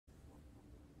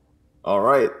All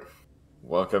right,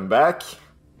 welcome back.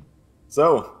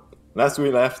 So, last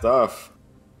we left off,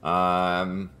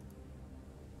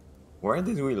 where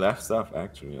did we left off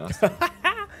actually last time?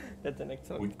 That's an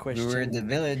excellent We question. were in the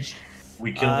village.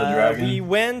 We killed the dragon. We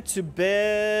went to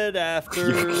bed You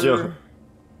after. killed-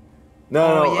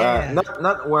 No, Oh, yeah.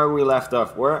 not where we left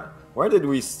off. Where did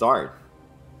we start?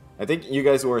 I think you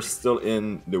guys were still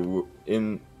in the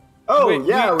Oh Wait,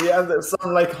 yeah, we had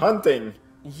some like hunting.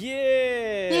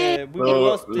 Yeah, we So,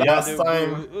 lost in last the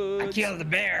time- I woods. killed the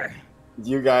bear.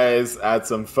 You guys had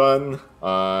some fun,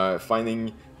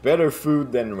 finding better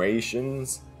food than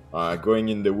rations, going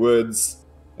in the woods.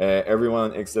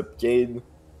 Everyone except Cade,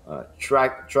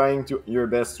 trying your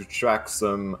best to track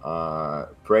some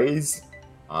praise.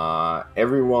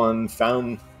 Everyone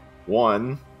found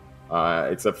one,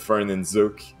 except Ferme and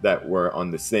Zook that were on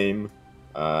the same.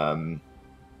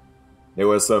 There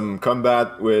was some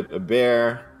combat with a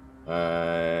bear.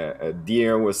 A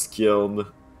deer was killed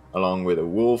along with a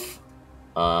wolf.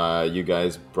 You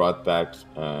guys brought back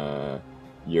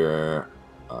your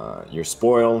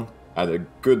spoil, had a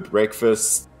good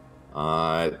breakfast.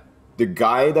 The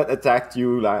guy that attacked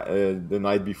you the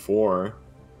night before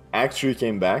actually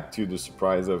came back, to the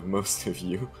surprise of most of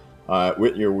you,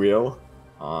 with your wheel.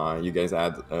 You guys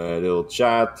had a little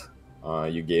chat.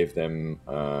 You gave them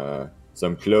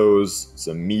some clothes,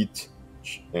 some meat,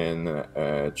 and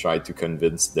tried to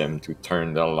convince them to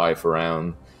turn their life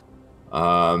around.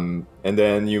 And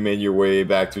then you made your way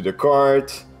back to the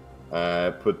cart,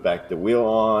 put back the wheel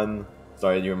on,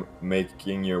 started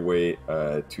making your way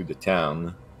to the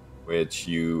town, which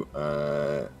you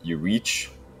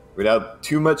reach without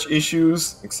too much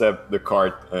issues, except the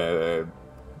cart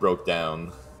broke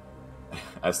down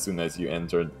as soon as you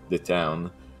entered the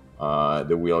town.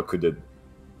 The wheel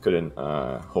couldn't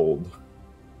hold.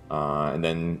 And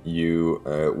then you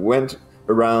went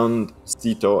around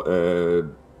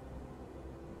the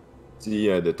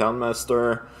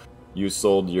townmaster. You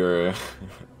sold your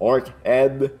orc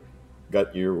head,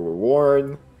 got your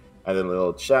reward, had a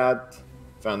little chat,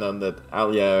 found out that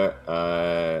Alia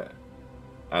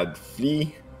had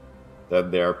fled, that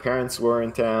their parents were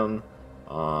in town,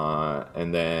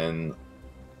 and then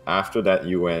after that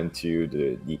you went to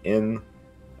the inn,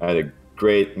 had a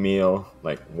great meal,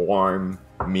 like warm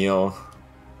meal,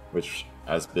 which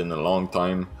has been a long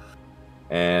time,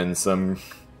 and some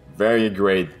very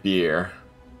great beer.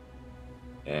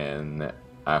 And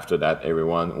after that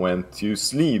everyone went to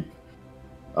sleep.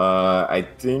 I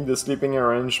think the sleeping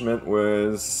arrangement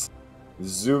was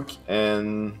Zook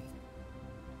and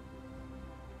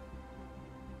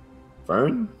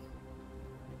Fern?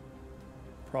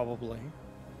 Probably.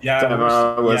 Yeah,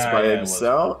 Thamara was yeah, by yeah, it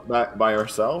himself, by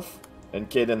herself, and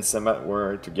Cade and Semath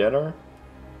were together,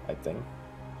 I think.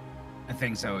 I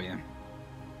think so, yeah.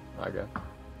 Okay.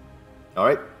 All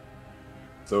right.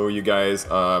 So you guys,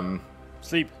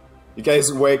 Sleep. you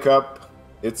guys wake up.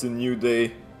 It's a new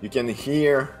day. You can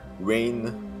hear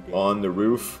rain on the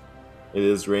roof. It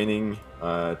is raining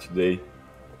today.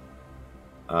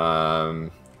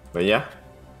 But yeah,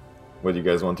 what do you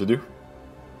guys want to do?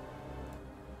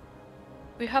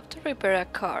 We have to repair a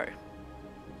car.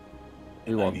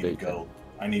 We I want need to bacon. go.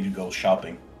 I need to go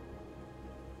shopping.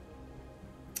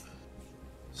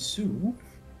 So,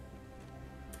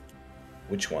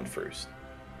 which one first?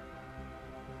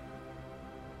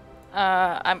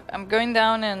 I'm going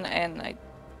down and I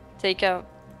take a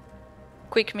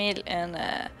quick meal and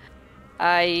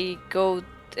I go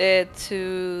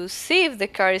to see if the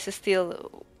car is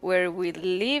still where we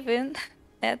live in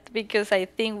at, because I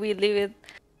think we live it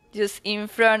just in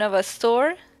front of a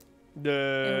store.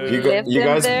 The We left you them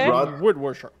guys there? brought wood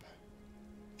workshop.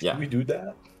 yeah. Should we do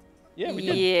that? Yeah, we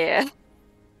did. Yeah.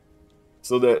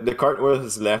 So the cart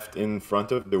was left in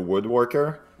front of the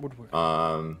woodworker. Woodwork.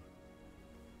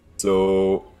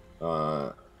 So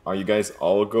are you guys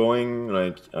all going?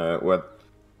 Like, what?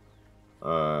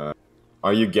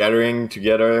 Are you gathering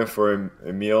together for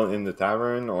a meal in the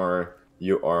tavern, or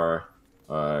you are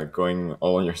going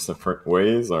all your separate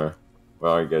ways, or what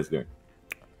are you guys doing?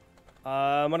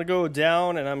 I'm gonna go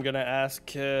down and I'm gonna ask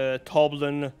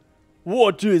Toblin,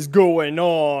 what is going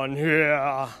on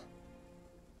here?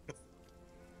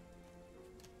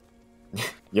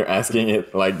 You're asking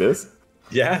it like this?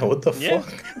 Yeah. What the Yeah.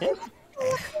 fuck?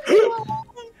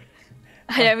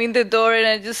 I am in the door and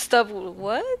I just stop.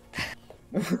 What?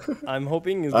 I'm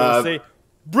hoping he's gonna say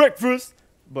breakfast,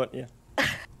 but yeah.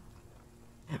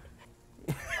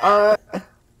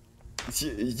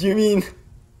 You mean,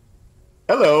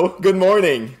 hello, good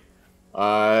morning.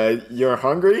 You're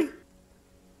hungry?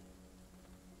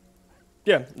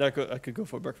 Yeah, I could go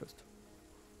for breakfast.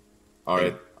 All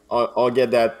right. I'll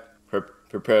get that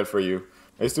prepared for you.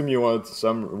 I assume you want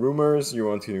some rumors. You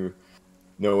want to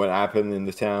know what happened in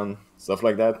the town, stuff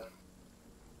like that.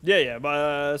 Yeah,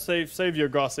 but save your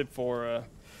gossip for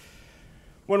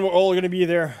when we're all gonna be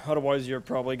there. Otherwise, you're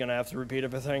probably gonna have to repeat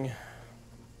everything.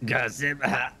 Gossip?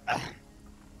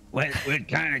 What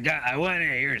kind of I want to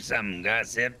hear some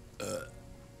gossip.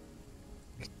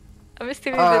 I'm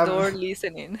still in the door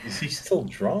listening. Is he still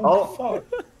drunk? Oh.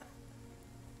 Fuck.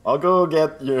 I'll go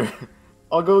get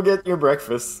your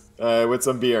breakfast with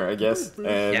some beer, I guess. And,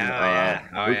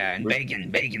 and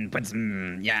bacon. Put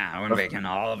some, I want bacon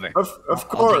all over. Of I'll take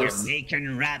course. a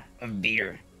bacon wrap of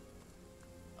beer.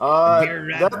 Uh, Beer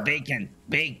wrap, that- bacon,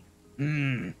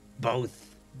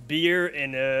 both. Beer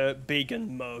in a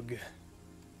bacon mug.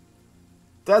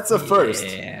 That's a first,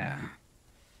 Yeah.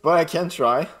 but I can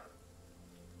try.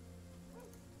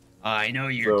 I know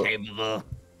you're So- capable.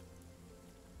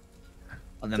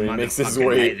 Of the So he makes his motherfucking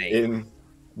way lady. in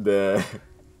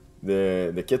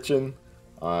the kitchen.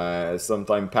 Some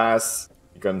time pass.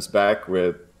 He comes back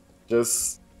with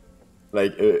just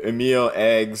like a meal,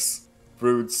 eggs,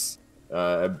 fruits,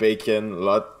 bacon,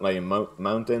 like a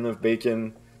mountain of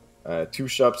bacon, 2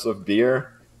 shops of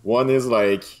beer. One is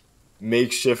like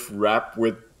makeshift wrap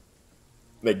with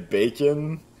like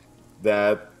bacon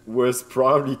that was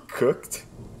probably cooked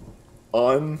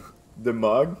on the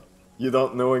mug. You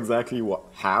don't know exactly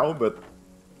how, but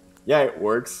yeah, it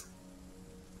works.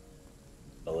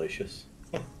 Delicious.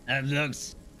 That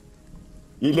looks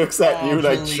He looks at you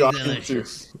like awfully trying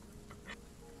delicious. to.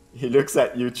 He looks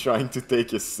at you trying to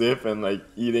take a sip and like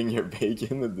eating your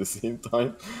bacon at the same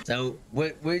time. So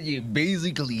what you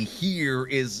basically hear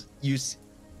is you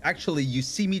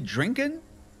see me drinking,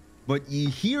 but you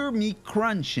hear me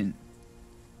crunching.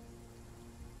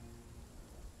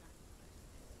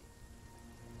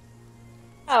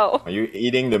 Oh, Are you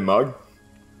eating the mug?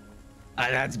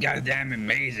 That's goddamn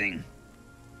amazing.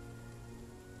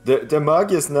 The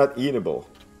mug is not eatable.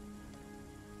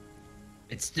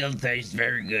 It still tastes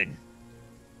very good.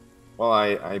 Well,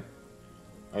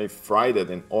 I fried it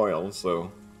in oil,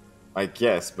 so I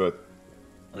guess, but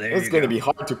Well, there it's you gonna go. be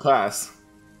hard to pass.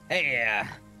 Hey,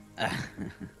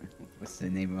 What's the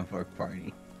name of our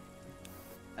party?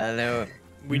 Hello.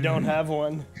 We don't have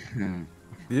one.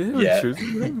 Yeah.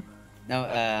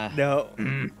 No, No.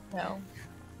 no.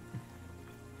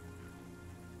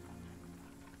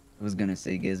 I was gonna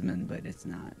say Gizman, but it's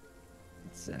not.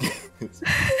 It's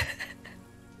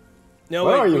No,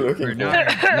 What wait, are you we're looking for?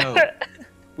 not. No.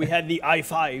 we had the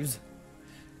I5s.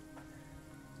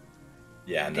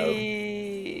 Yeah, no.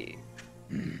 The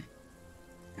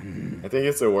I think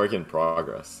it's a work in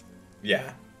progress.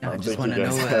 Yeah. No, I don't just think want to you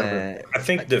know. guys have I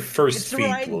think the first It's feed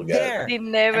right will there. the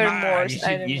Nevermore. I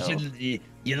don't you know. should.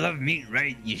 You love meat,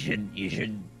 right? You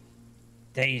should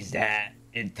taste that.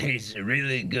 It tastes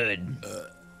really good.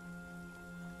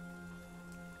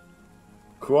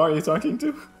 Who are you talking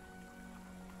to?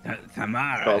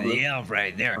 Thamara, Probably. the elf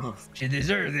right there. Oh. She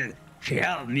deserves it. She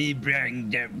helped me bring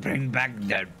back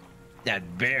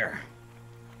that bear.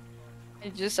 I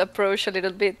just approach a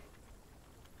little bit.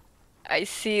 I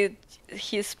see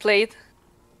his plate,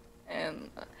 and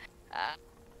I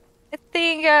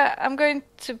think I'm going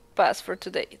to pass for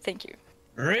today. Thank you.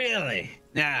 Really?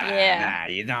 Yeah.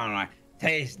 Nah, you don't want.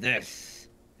 Taste this.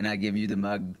 And I give you the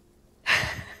mug.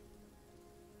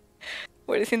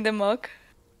 What is in the mug?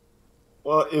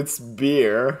 Well, it's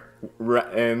beer,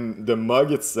 and the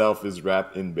mug itself is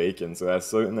wrapped in bacon. So as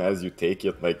soon as you take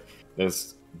it, like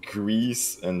there's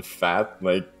grease and fat,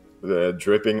 like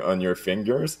dripping on your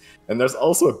fingers, and there's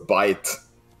also a bite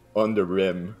on the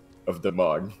rim of the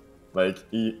mug. Like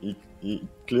he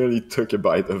clearly took a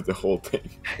bite of the whole thing.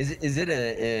 Is it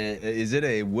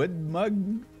a wooden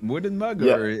mug,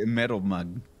 Yeah. or a metal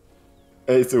mug?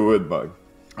 It's a wood mug.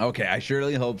 Okay, I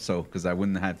surely hope so, because I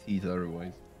wouldn't have teeth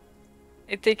otherwise.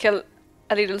 I take a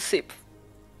little sip,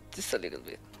 just a little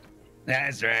bit.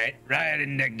 That's right. Right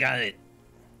in the gullet.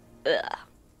 Ugh.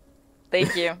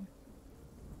 Thank you.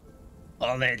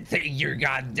 Well, then take your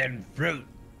goddamn fruit.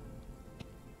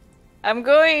 I'm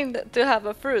going to have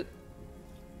a fruit.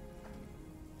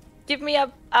 Give me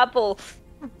a apple.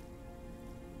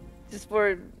 Just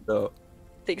for So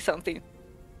take something.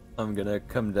 I'm gonna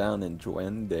come down and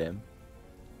join them,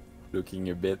 looking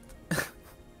a bit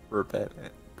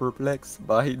perplexed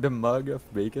by the mug of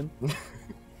bacon.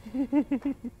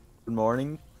 Good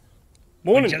morning.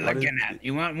 What Morning. you looking at?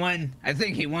 You want one? I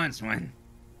think he wants one.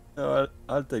 No,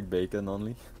 I'll take bacon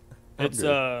only. I'm It's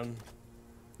good.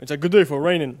 it's a good day for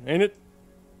raining, ain't it?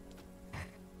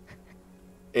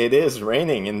 It is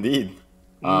raining indeed.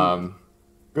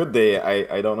 Good day.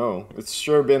 I don't know. It's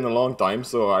sure been a long time,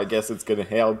 so I guess it's gonna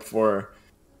help for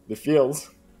the fields.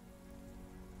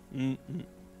 And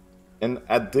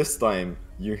at this time,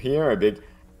 you hear a big...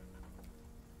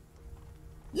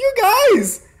 You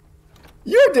guys!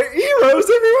 You're the heroes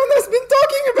everyone has been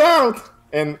talking about!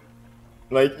 And,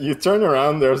 like, you turn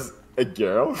around, there's a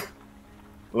girl,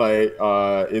 like,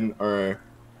 in her,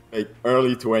 like,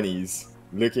 early 20s,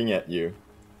 looking at you.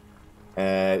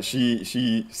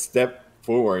 She stepped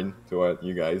forward toward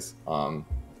you guys,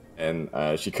 and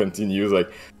she continues,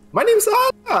 like, my name's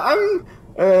Anna! I'm,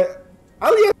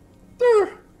 Alia.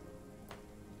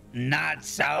 Not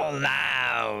so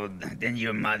loud. Then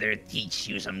your mother teach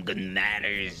you some good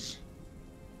manners.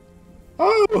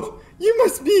 Oh, you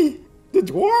must be the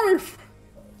dwarf.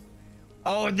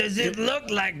 Oh, does it look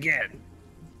like it?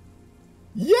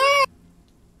 Yeah.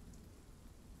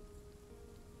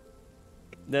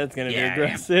 That's gonna be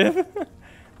aggressive.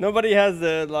 Nobody has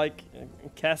like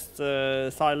cast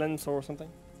silence or something.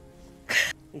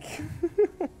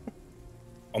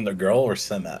 On the girl or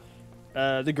Semath?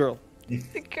 The girl.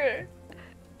 The girl.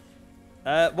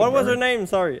 What was her name?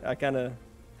 Sorry, I kind of.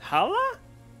 Hala?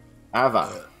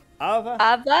 Ava. Ava?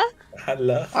 Ava?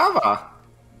 Hello. Ava.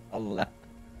 Allah.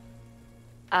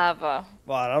 Ava.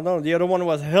 Well, I don't know. The other one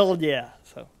was hell yeah.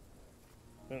 So.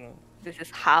 I don't know. This is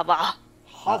Hava.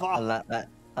 Ava.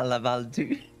 Allah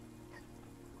Valdu.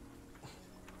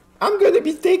 I'm gonna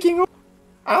be taking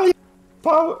Alia's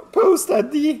post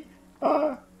at the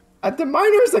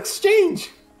miners' exchange.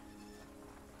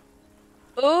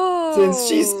 Oh.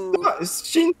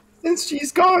 Since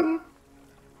she's gone.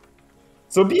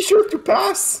 So be sure to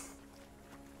pass.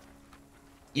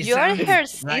 You're sound her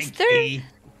like sister?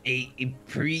 a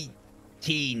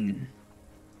pre-teen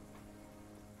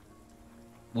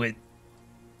with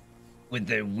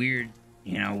the weird,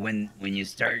 you know, when you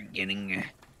start getting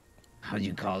how do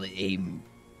you call it, a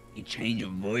change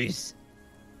of voice.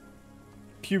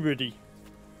 Puberty.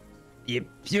 Yeah,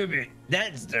 puberty.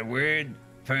 That's the word.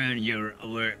 Fern,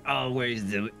 we're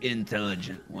always the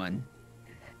intelligent one.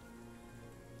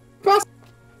 Pass.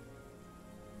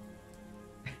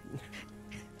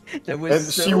 That was And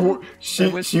so, she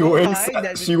that was she so winks high at,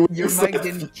 that she your winks mic at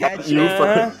didn't catch you it.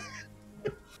 for-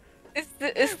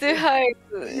 It's too high.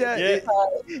 Yeah, Yeah.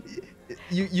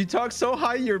 You talk so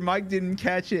high your mic didn't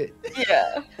catch it.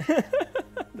 Yeah.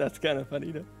 That's kind of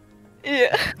funny though.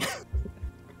 Yeah.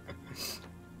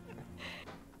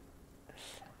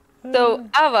 So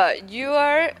Ava, you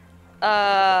are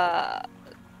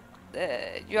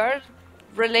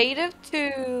related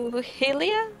to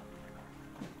Helia?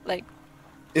 Like,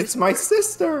 It's my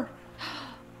sister.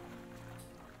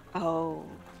 oh.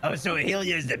 Oh, so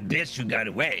Helia is the bitch who got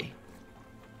away.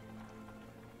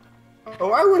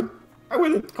 Oh, I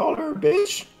wouldn't call her a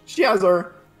bitch. She has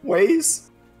her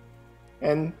ways,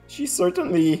 and she's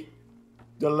certainly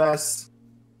the less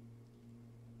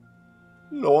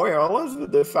loyal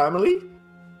of the family.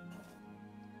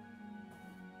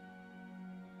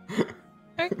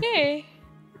 Okay.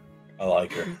 I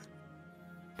like her.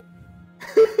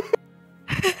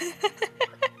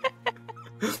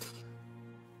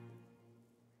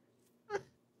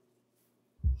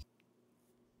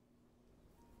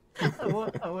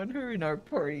 I want her in our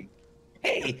party.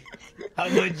 Hey, how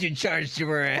much you charge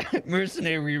for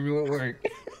mercenary work?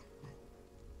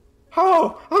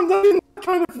 Oh, I'm not in that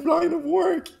kind of line of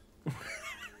work.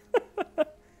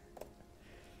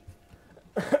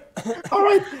 All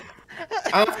right,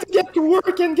 I have to get to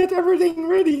work and get everything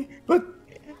ready, but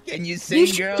Can you be sing,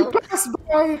 sure girl? to pass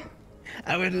by.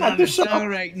 I would love the a song shop.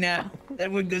 right now.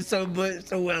 That would go so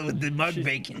well with the mug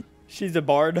bacon. She's a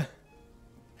bard.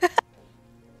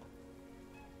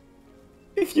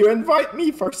 If you invite me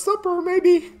for supper,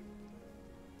 maybe.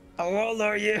 How old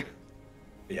are you?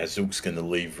 Yeah, Zook's gonna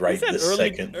leave right He said this early,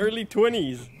 second. early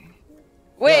 20s.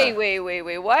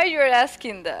 Wait. Why you're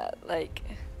asking that? Like,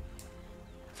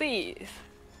 please.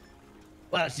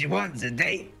 Well, she wants a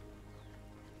date.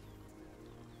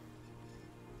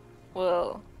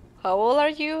 Well, how old are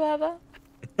you, Ava?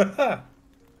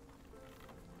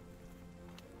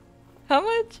 How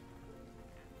much?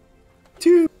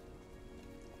 2.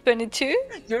 22?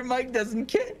 Your mic doesn't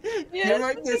catch. Yes, Your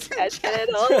mic doesn't catch catch it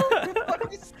at all.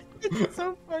 It's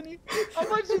so funny. How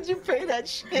much did you pay that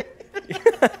shit?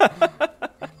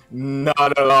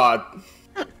 Not a lot.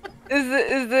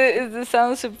 Is the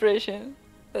sound suppression?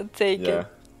 Let's take Yeah. it.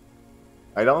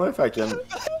 I don't know if I can.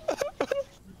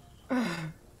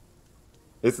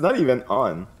 It's not even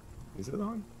on. Is it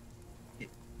on?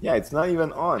 Yeah, it's not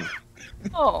even on.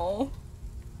 Oh.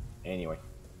 Anyway.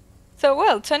 So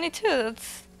well, 22.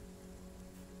 That's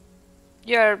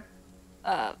you're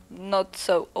not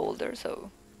so older, so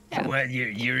yeah. What,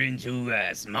 you're into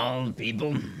small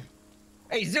people?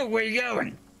 Hey, Zook, where you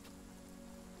going?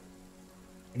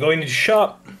 Going to the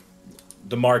shop.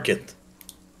 The market.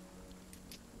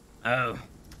 Oh,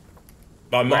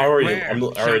 I'm Where- already, where? I'm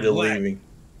Shop already what? leaving.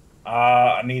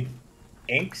 I need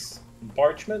inks and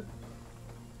parchment.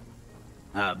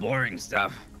 boring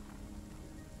stuff.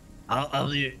 I'll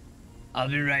be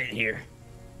right here,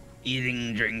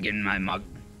 eating, drinking my mug.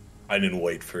 I didn't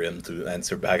wait for him to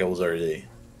answer back.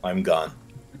 I'm gone.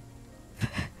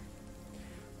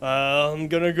 I'm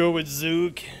gonna go with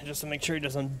Zook, just to make sure he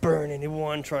doesn't burn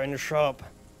anyone trying to shop.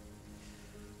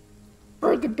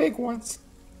 For the big ones.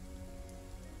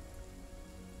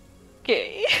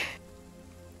 Okay.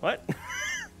 What?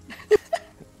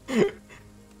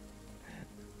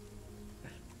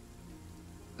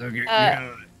 Look,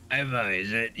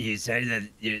 is it? You say that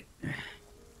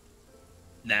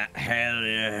that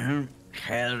Hellier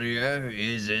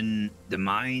is in the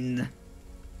mine.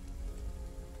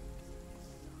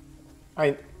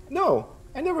 No,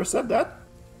 I never said that.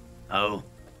 Oh,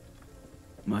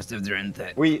 must have dreamt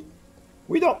that. We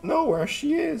don't know where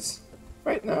she is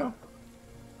right now.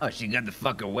 Oh, she got the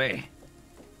fuck away.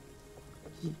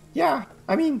 Yeah,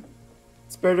 I mean,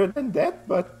 it's better than dead,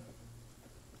 but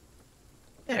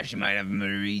Yeah, she might have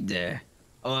married.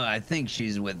 Oh, I think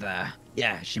she's with.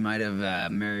 Yeah, she might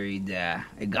have married a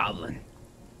goblin.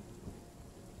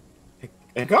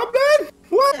 a goblin?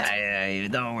 What? Yeah,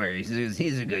 don't worry.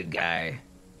 He's a good guy.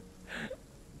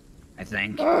 I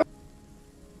think.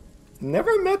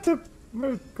 Never met a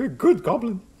good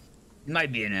goblin. He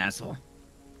might be an asshole.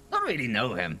 Don't really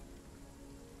know him.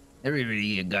 Never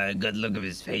really got a good look of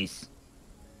his face.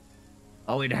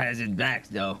 Always has his back,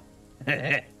 though.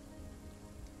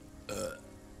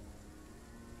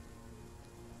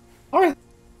 Alright.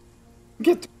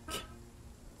 Get to work.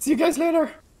 See you guys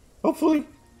later. Hopefully.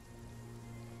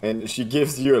 And she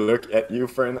gives you a look at you,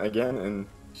 Fern, again, and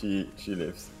she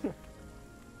leaves.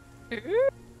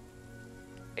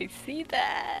 I see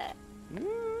that.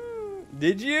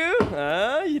 Did you?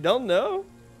 You don't know.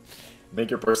 Make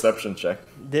your perception check.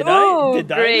 Did Oh, I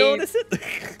great. notice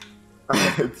it?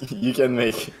 You can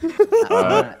make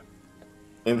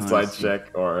insight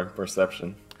check or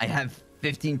perception. I have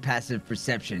 15 passive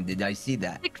perception. Did I see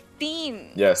that?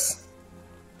 16. Yes.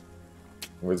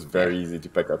 It was very easy to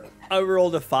pick up. I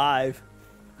rolled a 5.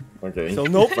 Okay. So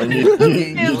nope. When you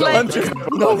It's like- don't pick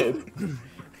up on it.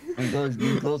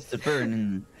 I'm close to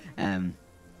Fern and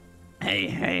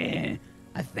Hey,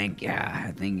 I think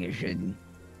you should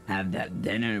have that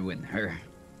dinner with her.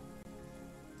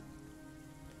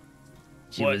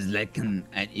 She What? was looking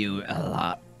at you a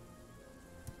lot.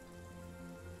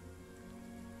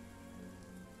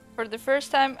 For the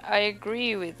first time, I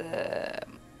agree with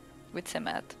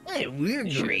Semath. Hey, we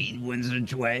agreed once or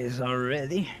twice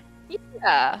already.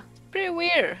 Yeah, pretty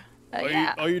weird.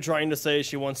 Yeah. Are you trying to say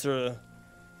she wants a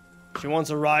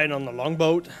ride on the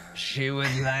longboat? She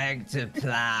would like to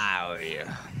plow you.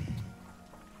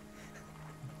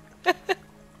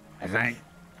 I think.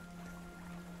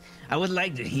 I would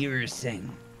like to hear her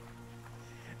sing.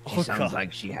 She Oh, sounds God.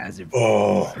 like she has a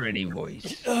Oh. pretty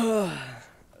voice.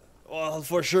 Well,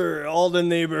 for sure. All the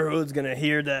neighborhood's gonna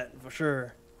hear that, for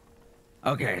sure.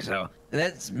 Okay, so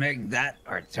let's make that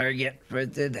our target for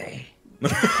today. You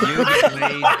get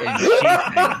laid and she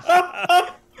sings.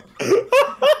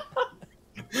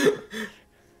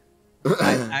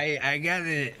 I got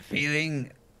a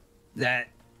feeling that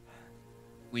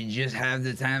we just have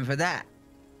the time for that.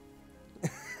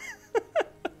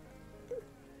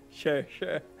 Sure.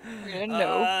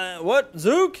 No. What?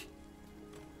 Zook?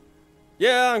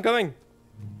 Yeah, I'm coming.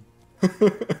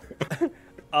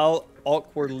 I'll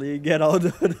awkwardly get out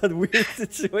of that weird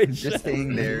situation. just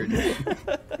staying there.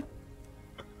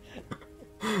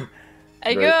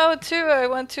 I go out too. I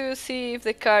want to see if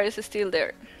the car is still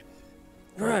there.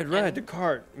 Right, the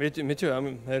cart. Me too.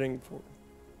 I'm heading for.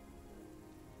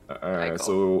 Alright,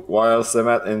 so while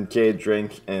Semath and Cade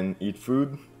drink and eat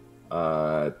food,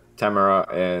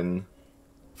 Thamara and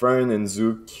Fern and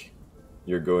Zook,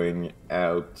 you're going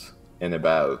out and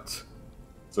about.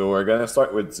 So we're gonna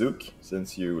start with Zook,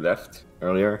 since you left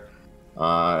earlier.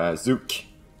 Zook,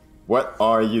 what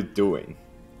are you doing?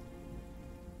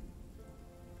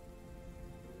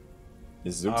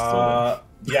 Is Zook still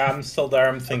Yeah, I'm still there.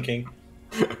 I'm thinking.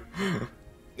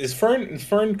 Is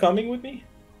Fern coming with me?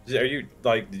 Are you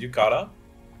did you caught up?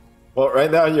 Well,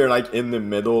 right now you're like in the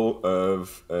middle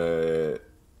of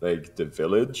like the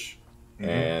village,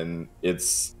 and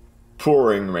it's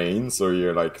pouring rain, so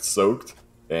you're like soaked,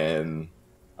 and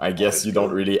I guess you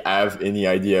don't really have any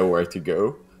idea where to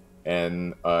go.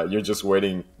 and you're just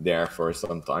waiting there for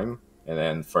some time, and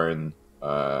then Fern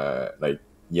like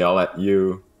yell at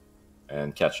you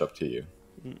and catch up to you.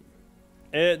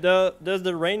 Does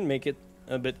the rain make it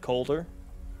a bit colder?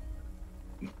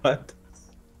 What?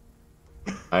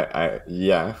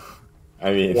 Yeah.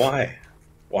 I mean, Why?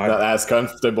 Why? not as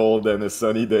comfortable than a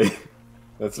sunny day.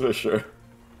 That's for sure.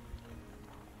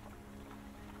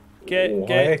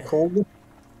 Okay. Cold?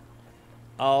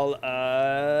 I'll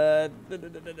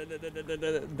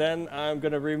then I'm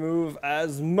gonna remove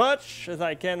as much as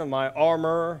I can of my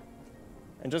armor,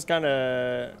 and just kind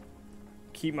of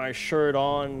keep my shirt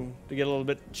on to get a little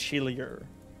bit chillier.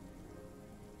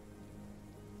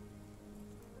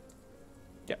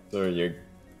 Yeah. So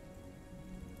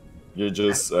you're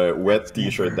just wet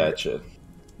t-shirt that shit.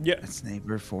 Yeah. That's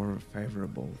never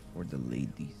favorable for the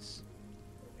ladies.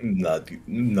 Not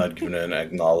gonna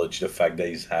acknowledge the fact that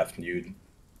he's half nude.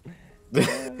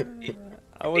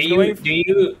 I was going Do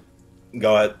you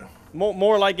go ahead?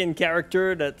 more like in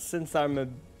character that since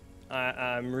I'm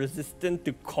resistant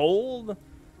to cold.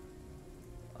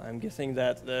 I'm guessing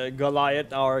that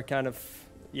Goliath are kind of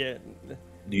Do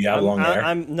you have long hair?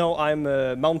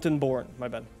 I'm mountain born. My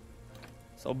bad.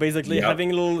 So basically, Yeah.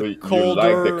 having a little So you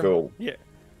colder. like the cold. Yeah,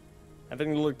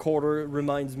 having a little colder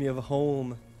reminds me of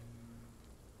home.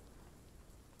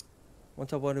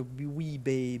 Once I was a wee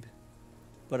babe,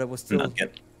 but I was still Not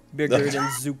get- bigger than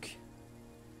Zook.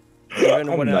 Even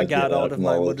I'm when I not got gonna out of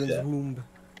my acknowledge mother's that. womb.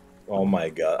 Oh my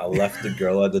god, I left the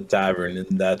girl at the tavern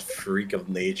and that freak of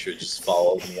nature just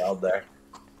followed me out there.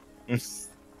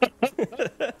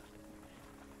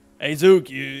 Hey Zook,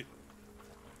 do you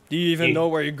even Hey. know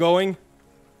where you're going?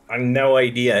 I have no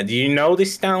idea. Do you know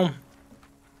this town?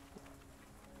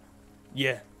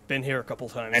 Yeah, been here a couple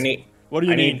times. What do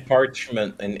you I need? need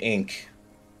parchment and ink.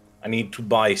 I need to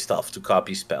buy stuff to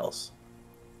copy spells.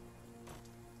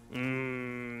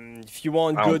 If you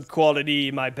want Ow. good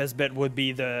quality, my best bet would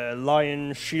be the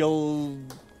lion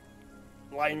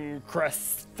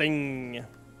crest thing.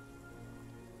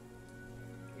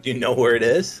 Do you know where it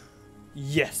is?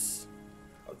 Yes,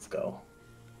 Let's go.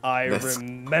 I Let's-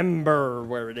 remember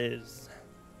where it is.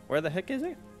 Where the heck is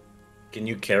it? Can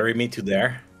you carry me to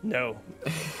there? No.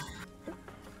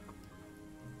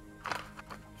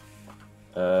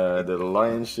 The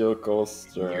lion shield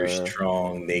coaster Your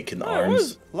strong, naked Oh, it arms.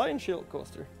 was lion shield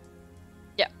coaster.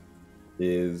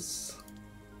 is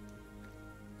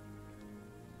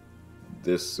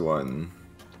this one.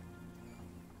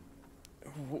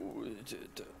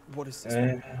 What is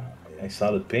this? I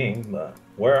saw the ping, but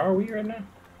where are we right now?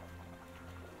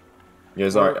 You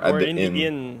guys are at We're the in inn. the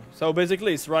inn. So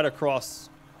basically, it's right across.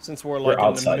 Since we're We're like in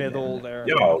outside. the middle there.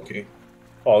 Yeah, okay.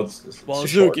 Oh, it's Well, a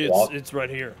Zook, short walk. it's right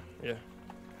here. Yeah.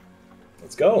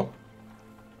 Let's go.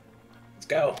 Let's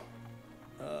go.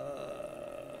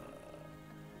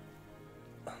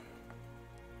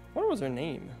 What was her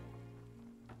name?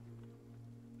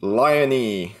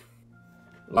 Liony.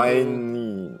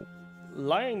 Liony.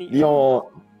 Liony. Leon.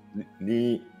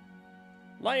 The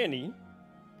Liony.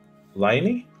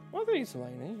 Liney? I think it's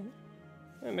Liony.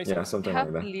 It makes yeah, sense. something like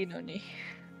Have that. Linoni.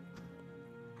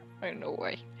 I don't know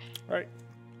why. Right.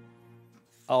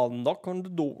 I'll knock on the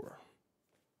door.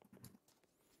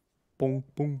 Boom,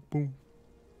 boom, boom.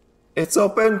 It's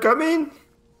open. Come in.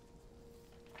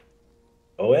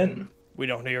 Go in. We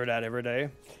don't hear that every day.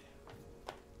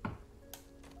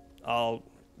 I'll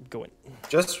go in.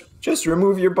 Just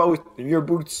remove your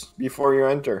boots before you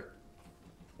enter.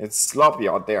 It's sloppy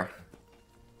out there.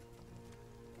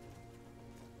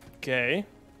 Okay.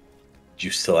 Do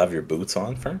you still have your boots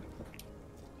on, Fern?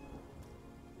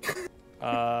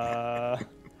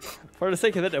 For the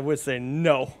sake of it, I would say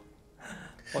no.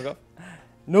 Walk up.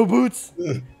 No boots.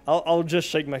 I'll just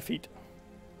shake my feet.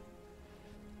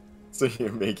 So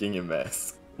you're making a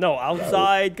mess. No,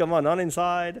 outside. Come on, not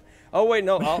inside. Oh wait,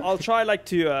 no. I'll try like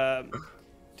to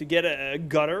get a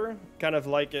gutter, kind of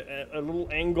like a little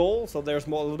angle, so there's a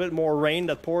little bit more rain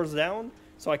that pours down,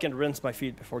 so I can rinse my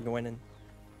feet before going in.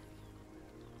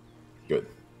 Good.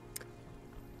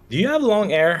 Do you have long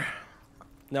hair?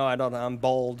 No, I don't. I'm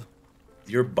bald.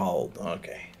 You're bald.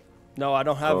 Okay. No, I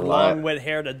don't have So, long wet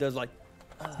hair that does like.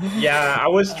 Yeah, I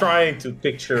was trying to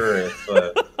picture if,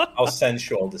 how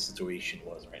sensual the situation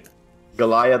was right now.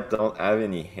 Goliath don't have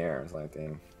any hairs, I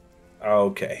think.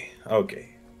 Okay, okay.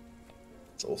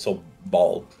 It's also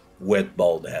bald, wet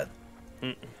bald head.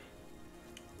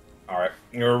 All right,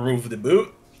 you remove the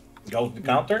boot. Go to the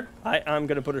counter. I'm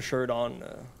gonna put a shirt on.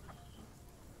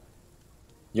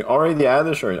 You already had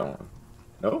a shirt on.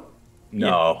 No?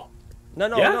 No.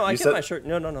 No, Yeah, no. I you get said- my shirt.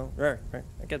 No. Right.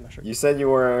 I get my shirt. You said you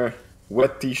were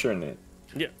wet t-shirt in it.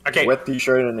 Yeah. Okay. wet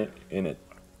t-shirt in it.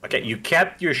 Okay, you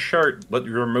kept your shirt, but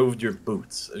you removed your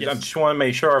boots. I Yes. just want to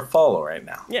make sure I follow right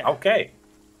now. Yeah. Okay.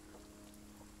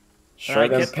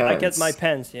 Shirt and I pants. kept my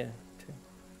pants, yeah.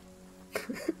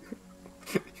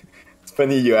 It's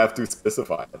funny you have to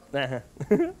specify it.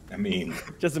 I mean,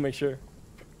 Just to make sure.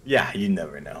 yeah, you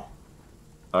never know.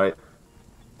 All right.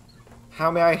 How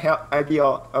may I be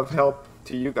of help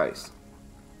to you guys?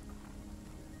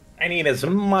 I need as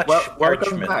much Well,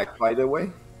 welcome parchment. back, by the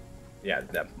way. Yeah,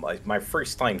 that, my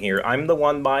first time here. I'm the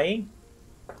one buying.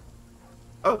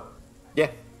 Oh, yeah.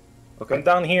 Okay. I'm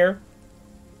down here.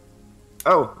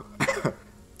 Oh,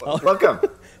 welcome.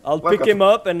 I'll pick Welcome. him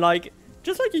up and like,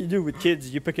 just like you do with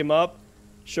kids, you pick him up,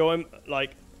 show him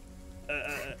like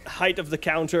height of the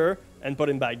counter, and put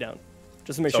him back down.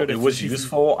 Just to make So sure that it was he's-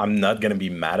 useful. I'm not gonna be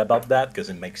mad about that because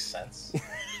it makes sense.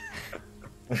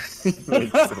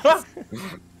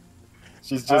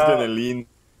 She's just gonna lean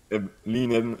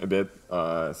in a bit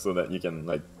so that you can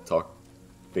like talk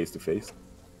face to face.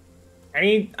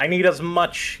 I need as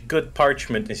much good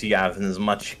parchment as you have and as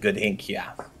much good ink you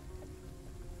have.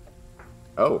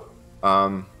 Oh,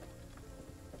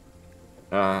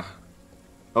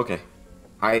 okay.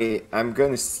 I'm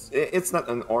gonna. It's not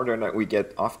an order that we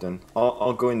get often.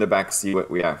 I'll go in the back, see what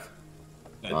we have.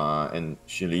 Good. And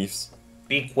she leaves.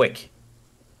 Be quick.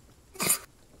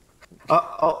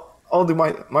 I'll do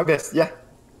my best. Yeah.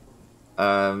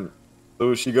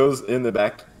 So she goes in the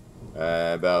back.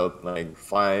 About like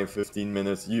 5-15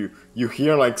 minutes. You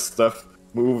hear like stuff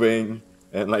moving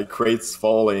and like crates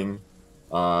falling.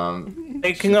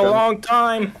 Taking a long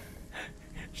time.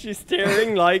 she's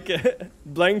staring like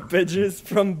blank pages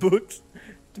from books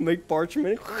to make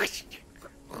parchment.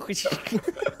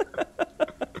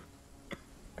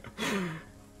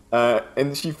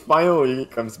 And she finally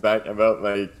comes back about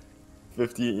like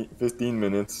 15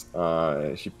 minutes.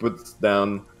 She puts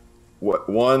down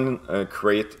one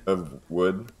crate of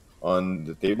wood on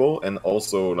the table and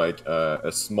also like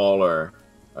a smaller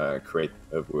crate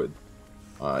of wood.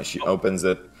 She opens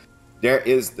it. There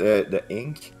is the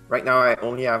ink. Right now I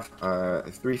only have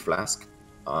 3 flasks,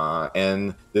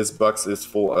 and this box is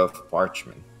full of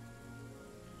parchment.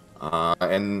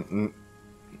 And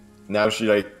now she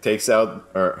like takes out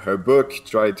her book,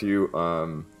 try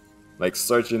to like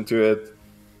search into it,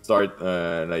 start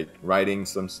like writing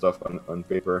some stuff on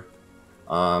paper.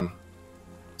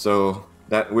 So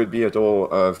that would be a total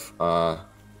of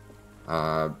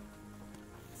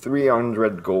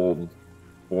 300 gold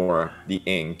for the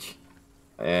ink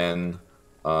and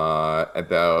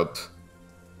about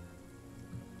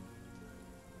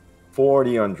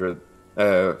 40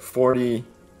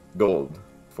 gold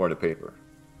for the paper.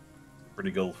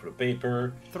 Pretty gold for the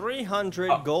paper.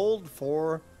 300 gold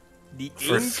for the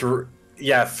For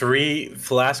ink. 3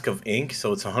 flask of ink,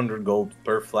 so it's 100 gold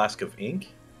per flask of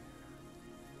ink.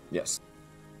 Yes.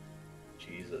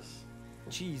 Jesus.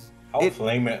 Jeez. How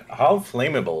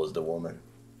flammable is the woman?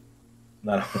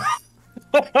 No.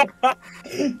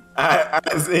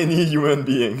 As any human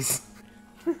beings.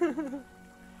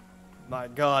 My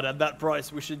God, at that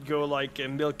price, we should go like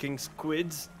milking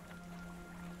squids.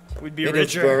 We'd be It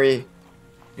is richer.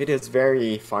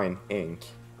 very fine ink.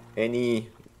 Any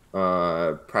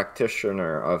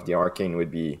practitioner of the arcane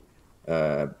would be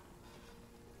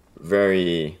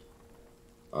very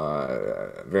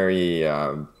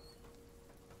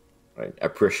like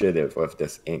appreciative of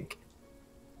this ink.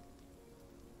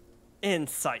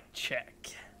 Insight check.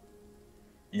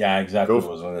 Yeah, exactly Go what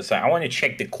I was going to say. I want to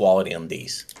check the quality on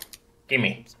these.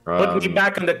 Gimme. Put me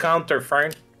back on the counter,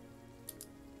 Fern.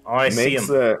 Oh, I see Makes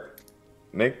him.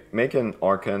 make an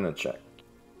Arcana check.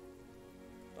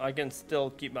 I can still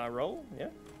keep my roll. Yeah.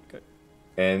 Good.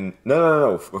 And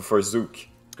no, for Zook,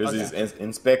 because Okay. he's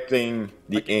inspecting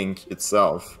the ink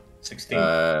itself. 16.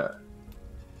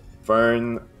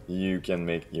 Fern, you can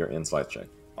make your insight check.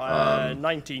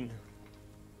 19.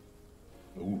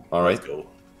 Ooh, all let's right. go.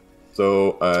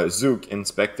 So Zook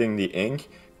inspecting the ink,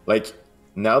 like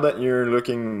now that you're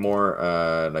looking more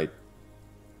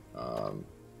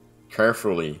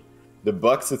carefully, the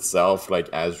box itself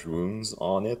like has runes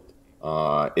on it.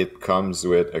 It comes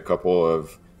with a couple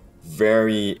of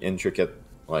very intricate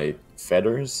like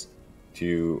feathers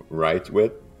to write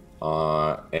with,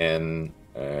 and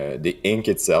the ink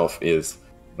itself is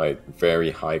like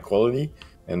very high quality,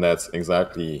 and that's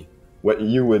exactly what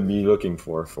you would be looking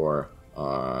for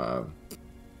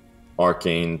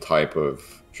arcane type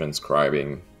of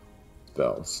transcribing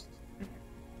spells.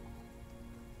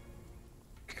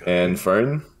 And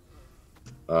Fern,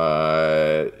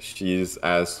 she's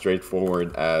as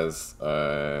straightforward as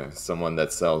someone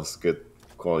that sells good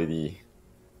quality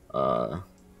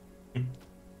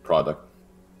product.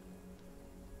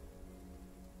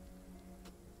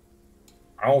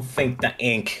 I don't think the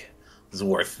ink is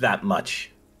worth that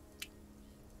much.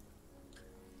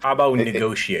 How about we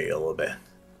negotiate a little bit?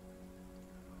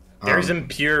 There's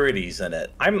impurities in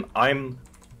it. I'm a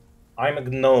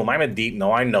gnome. I'm a deep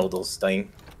gnome. I know those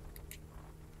things.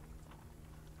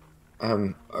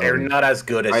 They're not as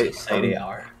good as you say they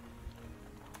are.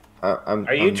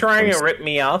 Are you trying to rip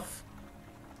me off?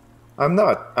 I'm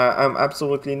not. I'm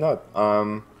absolutely not.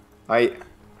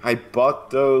 I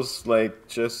bought those like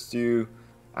just to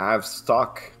have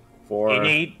stock for. You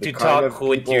need to talk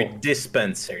with your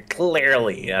dispenser.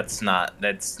 Clearly, that's not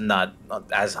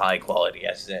as high quality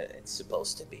as it's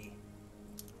supposed to be.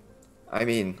 I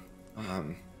mean, I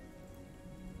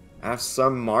have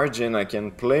some margin I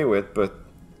can play with, but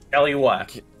tell you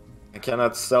what, I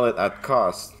cannot sell it at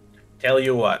cost. Tell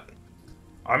you what,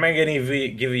 I'm gonna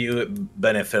give you a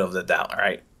benefit of the doubt,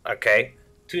 right? Okay.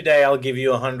 Today I'll give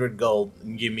you 100 gold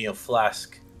and give me a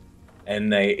flask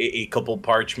and a couple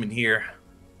parchment here,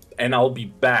 and I'll be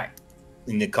back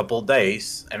in a couple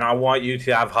days, and I want you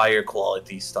to have higher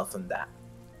quality stuff than that.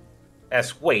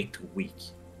 That's way too weak.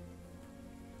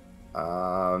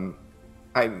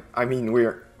 I mean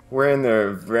we're in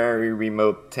a very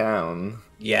remote town.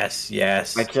 Yes.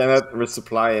 I cannot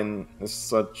resupply in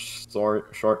such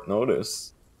short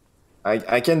notice.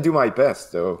 I can do my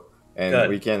best though, and Good.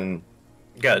 we can.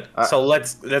 Good. So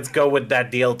let's go with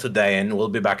that deal today, and we'll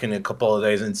be back in a couple of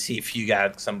days and see if you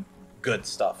got some good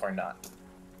stuff or not.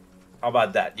 How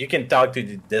about that? You can talk to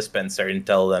the dispenser and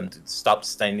tell them to stop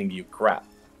sending you crap.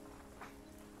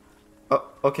 Oh,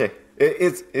 okay.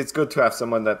 It's good to have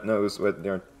someone that knows what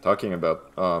they're talking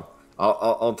about.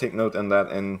 I'll take note on that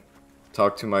and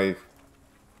talk to my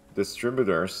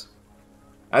distributors.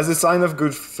 As a sign of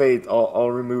good faith, I'll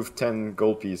remove 10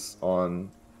 gold piece on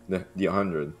the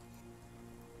 100.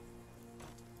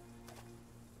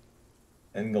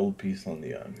 10 gold piece on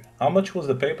the 100. How much was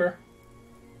the paper?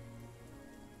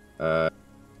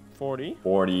 40.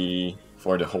 40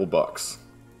 for the whole box.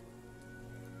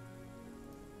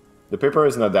 The paper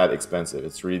is not that expensive.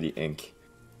 It's really ink.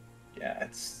 Yeah,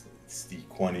 it's the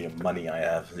quantity of money I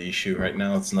have. The issue right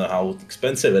now, it's not how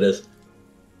expensive it is.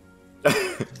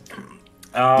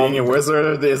 Being a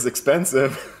wizard is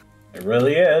expensive. It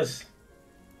really is.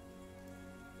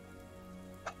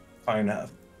 Fine,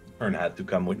 Fern had to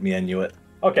come with me. I knew it.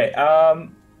 Okay.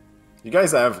 You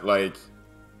guys have like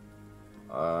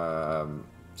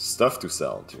stuff to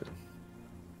sell too.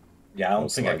 Yeah, I don't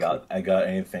think I got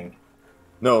anything.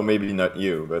 No, maybe not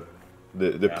you, but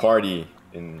the party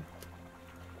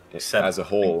as a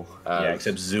whole. Yeah,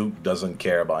 except Zook doesn't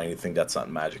care about anything that's not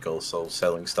magical, so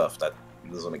selling stuff that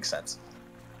doesn't make sense.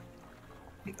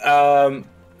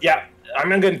 Yeah, I'm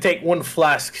gonna take 1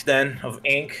 flask then of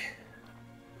ink,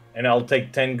 and I'll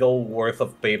take 10 gold worth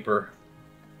of paper.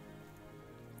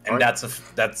 And that's a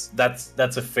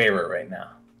favor right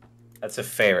now. That's a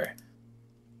favor.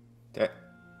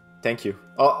 Thank you.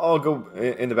 I'll go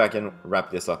in the back and wrap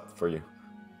this up for you.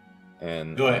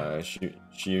 And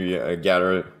she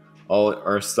gather all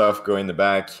our stuff, go in the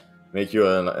back, make you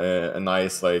a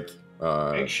nice like.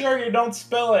 Make sure you don't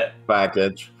spill it.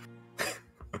 Package.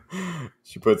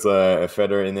 She puts a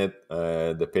feather in it,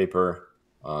 the paper.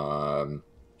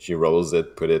 She rolls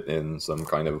it, put it in some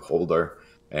kind of holder,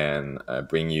 and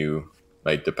bring you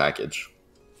like the package.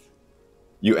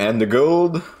 You and the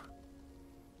gold.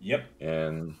 Yep.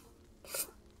 And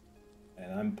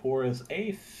I'm poor as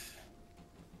eighth.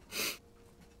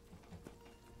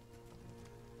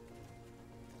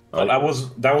 Well, that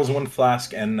was 1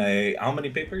 flask and how many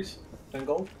papers? 10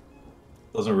 gold?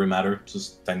 Doesn't really matter. It's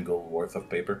just 10 gold worth of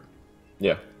paper.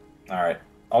 Yeah. All right.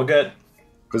 All good.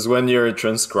 Because when you're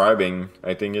transcribing,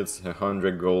 I think it's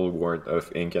 100 gold worth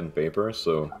of ink and paper.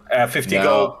 So 50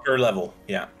 gold per level.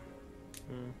 Yeah.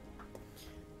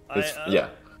 Yeah.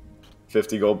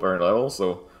 50 gold per level.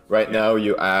 So right now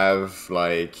you have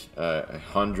like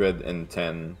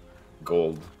 110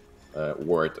 gold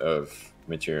worth of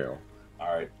material.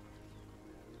 All right.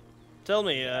 Tell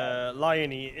me,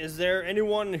 Liony, is there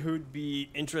anyone who'd be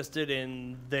interested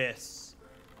in this?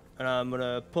 And I'm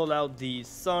gonna pull out the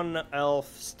Sun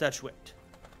Elf statuette.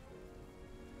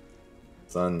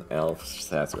 Sun Elf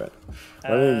statuette.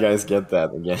 Where did you guys get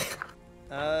that again?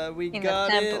 We in got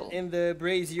the it temple. in the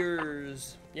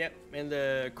Braziers. Yep, in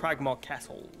the Cragmaw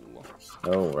Castle.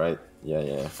 Oh, right.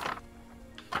 Yeah.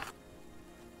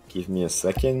 Give me a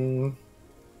second.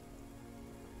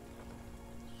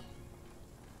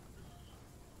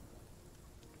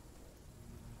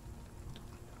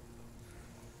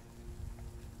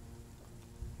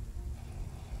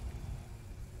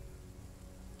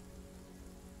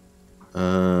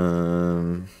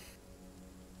 Um.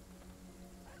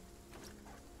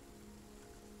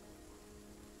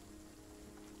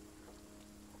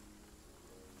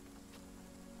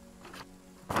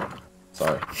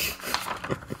 Sorry.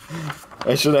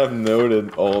 I should have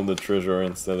noted all the treasure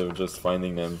instead of just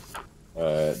finding them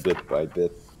bit by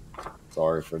bit.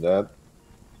 Sorry for that.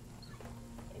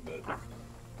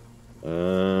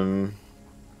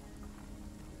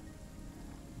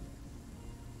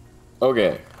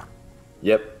 Okay.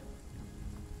 Yep.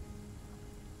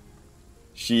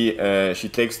 She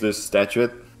takes this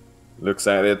statuette, looks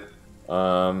at it.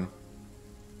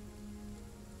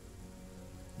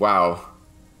 Wow.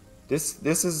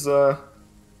 This is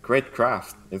great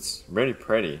craft. It's really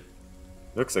pretty.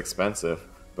 Looks expensive,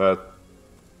 but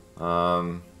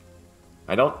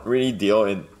I don't really deal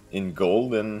in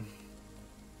gold and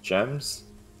gems.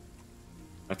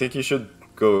 I think you should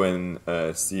go and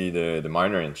see the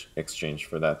minor exchange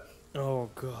for that. Oh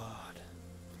god.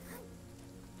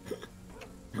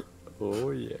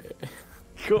 Oh yeah.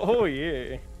 Oh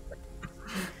yeah.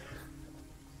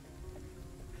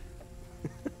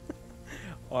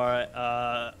 All right.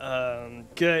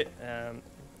 Okay.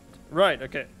 Right.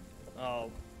 Okay.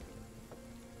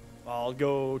 I'll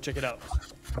go check it out.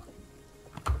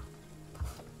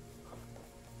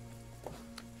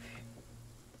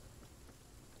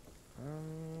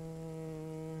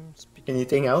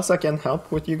 Anything else I can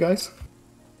help with, you guys?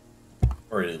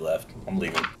 Already left. I'm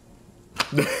leaving.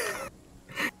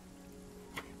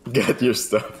 Get your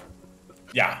stuff.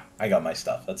 Yeah, I got my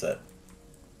stuff. That's it.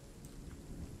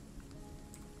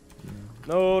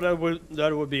 No,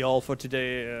 that would be all for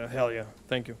today. Hell yeah.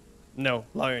 Thank you. No,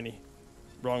 Liony.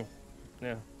 Wrong.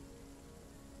 Yeah.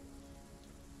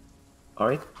 All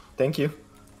right. Thank you.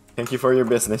 Thank you for your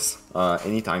business.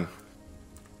 Anytime.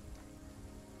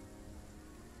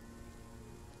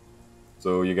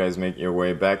 So you guys make your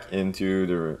way back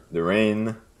into the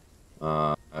rain.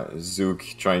 Zook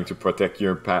trying to protect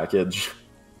your package.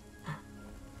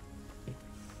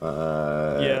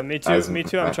 Yeah, me too. Me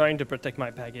too. I'm trying to protect my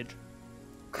package.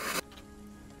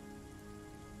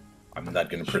 I'm not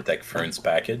gonna protect Fern's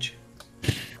package.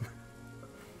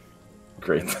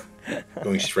 Great.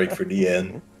 Going straight for the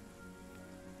end.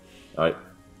 All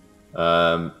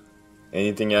right.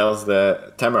 Anything else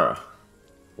that Thamara?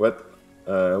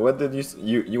 What did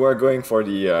you are going for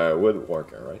the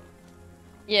woodworker, right?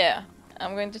 Yeah,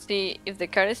 I'm going to see if the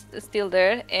car is still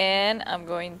there, and I'm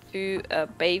going to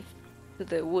bathe to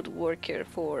the woodworker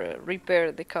for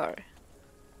repair the car.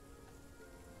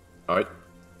 All right.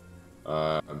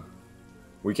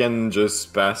 We can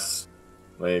just pass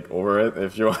like over it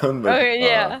if you want. But, Okay,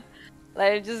 yeah.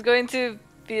 Like, just going to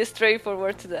be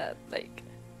straightforward to that. Like.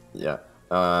 Yeah.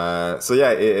 So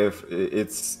yeah, if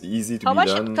it's easy to How be much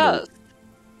done, it costs?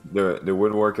 the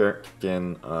woodworker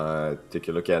can take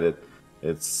a look at it.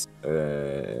 It's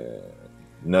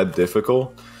not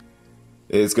difficult.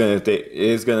 It's gonna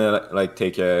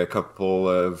take a couple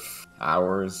of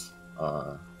hours.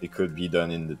 It could be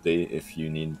done in the day if you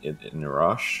need it in a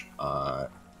rush.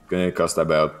 Gonna cost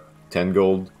about 10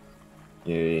 gold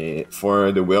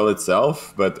for the wheel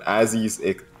itself. But as he's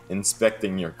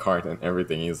inspecting your cart and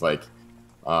everything, he's like,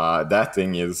 that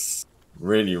thing is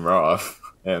really rough,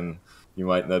 and you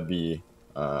might not be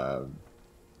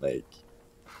like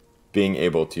being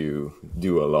able to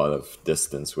do a lot of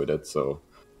distance with it. So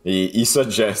he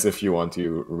suggests if you want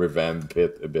to revamp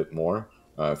it a bit more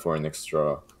for an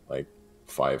extra like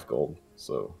 5 gold,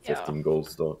 so 15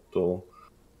 gold total.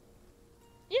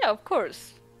 Yeah, of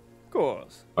course. Of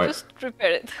course. All right. Just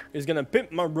repair it. He's gonna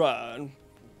pimp my ride.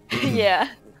 Yeah.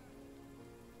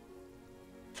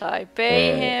 So I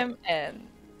pay him, and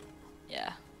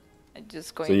yeah, I'm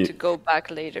just going to go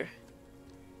back later.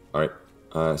 All right.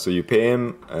 So you pay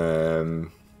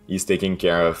him. He's taking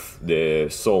care of the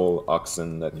soul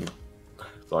oxen that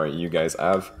you guys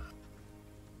have.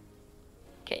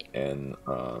 Okay. And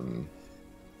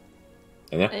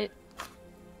yeah.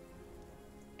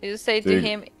 You say to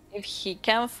him, if he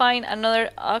can find another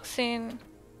oxen,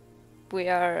 we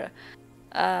are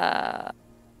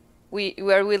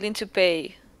willing to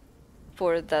pay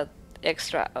for that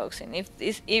extra oxen if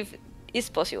it's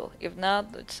possible. If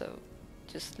not, so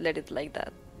just let it like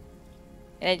that.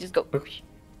 And I just go. Okay.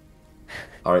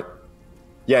 All right.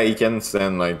 Yeah, he can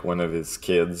send like one of his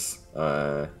kids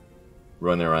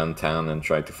run around town and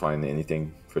try to find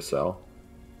anything for sale.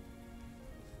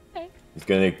 Okay. He's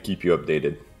gonna keep you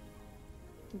updated.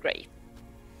 Great.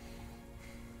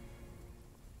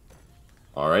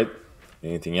 All right.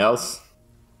 Anything else?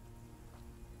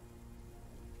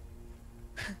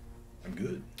 I'm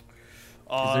good.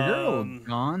 Is the girl Um,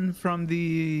 gone from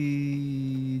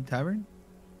the tavern?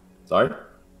 Sorry?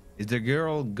 Is the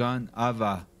girl gone,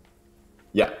 Ava?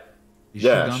 Yeah. Is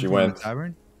Yeah, she gone she from went. the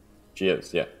tavern? She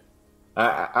is, yeah.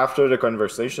 After the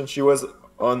conversation, she was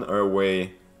on her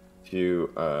way to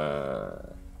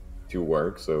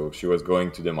work, so she was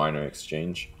going to the minor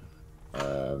exchange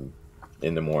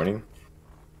in the morning.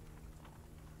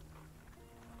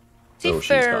 See So she's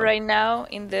Fern gone. right now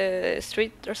in the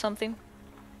street or something.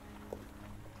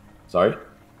 Sorry?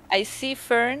 I see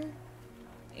Fern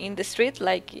in the street,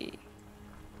 like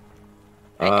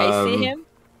I see him.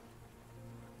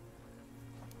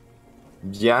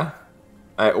 Yeah.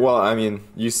 I mean,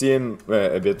 you see him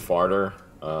a bit farther.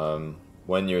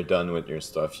 When you're done with your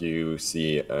stuff, you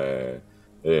see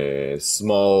a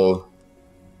small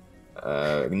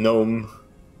gnome,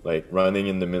 like running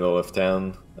in the middle of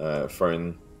town.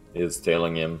 Fern is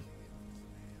tailing him.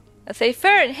 I say,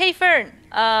 Fern, hey Fern,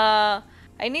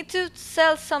 I need to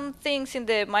sell some things in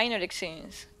the minor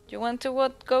exchange. Do you want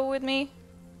to go with me?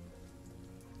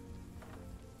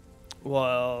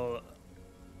 Well,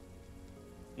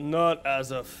 not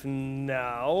as of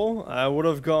now. I would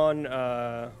have gone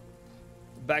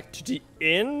back to the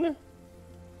inn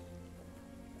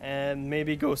and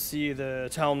maybe go see the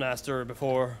town master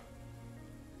before.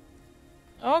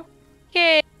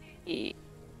 Okay.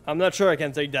 I'm not sure I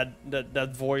can take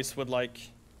that voice with like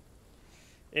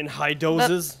in high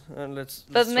doses. Let's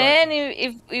But try. man,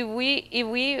 if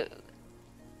we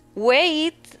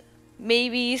wait,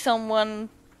 maybe someone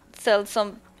sells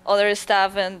some other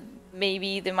stuff, and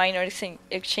maybe the minor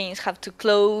exchange have to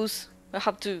close. We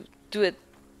have to do it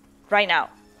right now.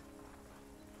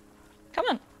 Come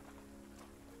on.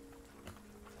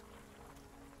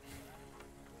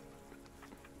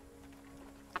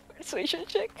 Persuasion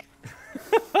check.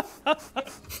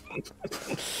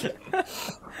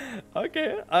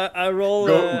 Okay, I roll.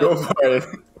 Go for it.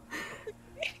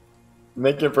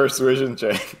 Make your persuasion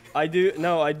check. I do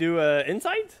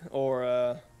insight or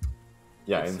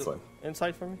Yeah, It's- insight.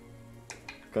 insight for me.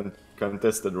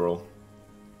 Contested roll.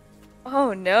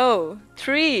 Oh no,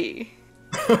 3.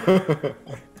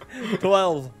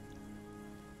 12.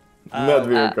 Not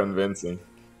very convincing.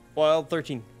 Well,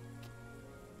 13.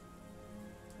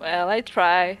 Well, I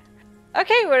try.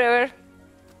 Okay, whatever.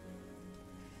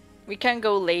 We can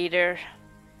go later.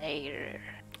 Later.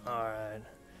 All right,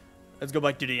 let's go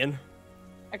back to the inn.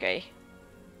 Okay.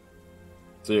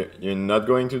 So you're not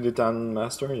going to the town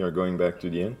master? You're going back to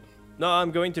the inn? No,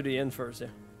 I'm going to the inn first. Yeah.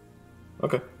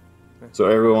 Okay. So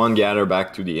everyone gather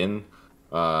back to the inn.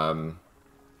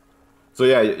 So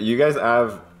yeah, you guys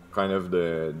have kind of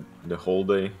the whole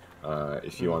day.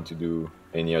 If you want to do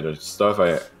any other stuff,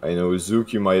 I know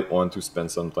Zook, you might want to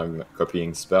spend some time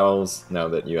copying spells now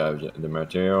that you have the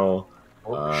material.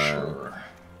 Sure.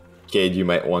 Cade, you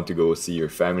might want to go see your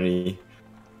family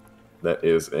that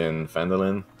is in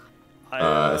Fandolin.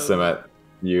 Semath,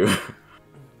 you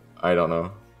I don't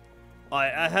know.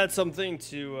 I had something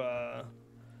to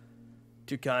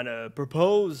kind of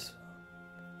propose,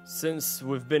 since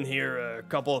we've been here a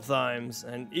couple of times,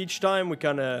 and each time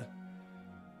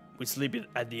we sleep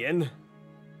at the inn.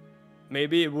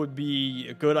 Maybe it would be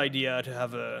a good idea to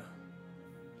have a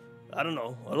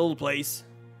little place,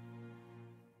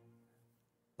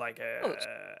 like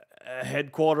a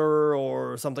headquarter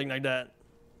or something like that.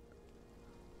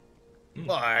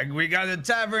 Like, we got a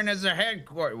tavern as a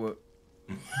headquarters.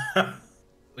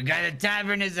 We got a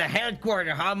tavern as a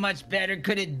headquarter. How much better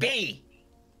could it be?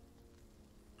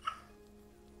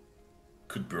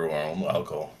 Could brew our own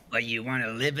alcohol. But you want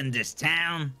to live in this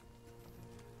town?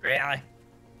 Really?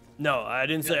 No, I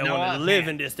didn't say I No, want to I live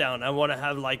can't. in this town. I want to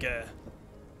have like a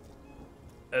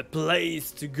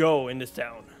place to go in this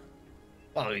town.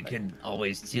 Well, we could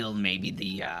always steal maybe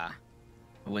the,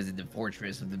 what was it, the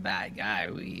fortress of the bad guy?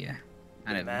 We,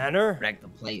 kind of Manor? wrecked the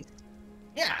place.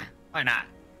 Yeah, why not?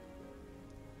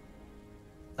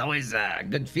 It's always a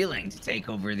good feeling to take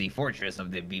over the fortress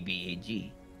of the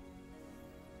BBAG.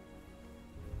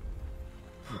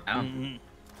 Mhm.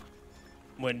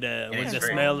 With the it's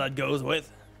very- smell that goes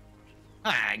with.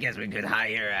 I guess we could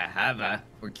hire Hava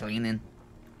for cleaning.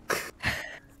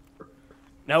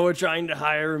 Now we're trying to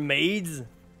hire maids.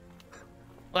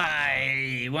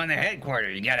 Why, you want a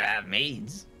headquarters, you gotta have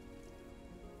maids.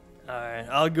 All right,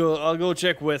 I'll go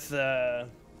check with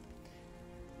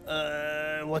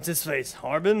what's his face,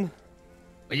 Harbin.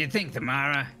 What do you think,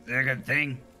 Thamara? Is that a good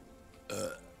thing?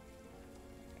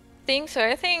 Think so.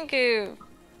 I think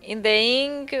in the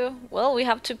ink, well, we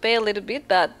have to pay a little bit,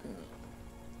 but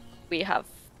we have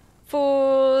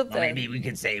food. Well, and- maybe we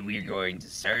could say we're going to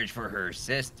search for her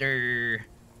sister.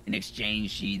 In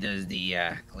exchange, she does the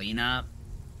cleanup.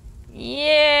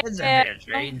 Yeah. That's a fair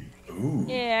trade. Ooh.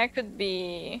 Yeah, it could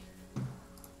be.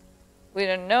 We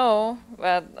don't know,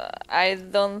 but I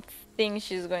don't think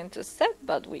she's going to accept.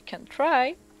 But we can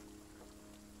try.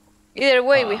 Either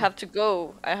way, we have to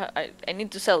go. I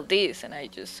need to sell this, and I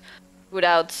just put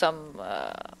out some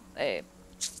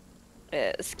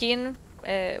skin,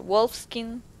 wolf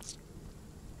skin.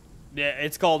 Yeah,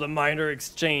 it's called a minor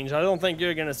exchange. I don't think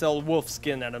you're gonna sell wolf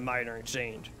skin at a minor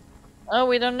exchange. Oh,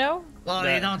 we don't know. Well,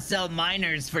 they don't sell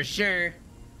minors for sure.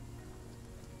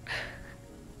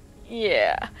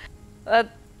 Yeah,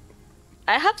 but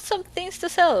I have some things to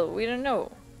sell. We don't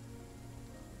know.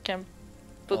 Can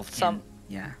put Wolfkin, some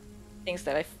Yeah. things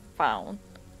that I found.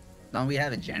 Don't we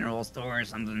have a general store or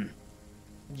something?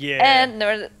 Yeah.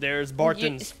 And there's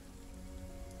Barton's.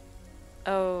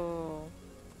 Oh.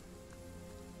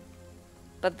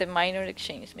 But the minor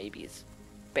exchange maybe is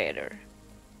better.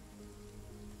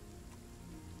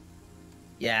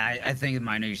 Yeah, I think the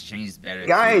minor exchange is better.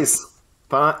 Guys,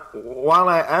 while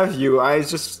I have you, I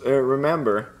just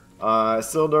remember.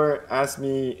 Sildar asked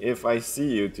me if I see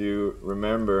you to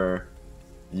remember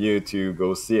you to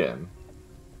go see him.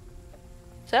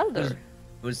 Zeldor.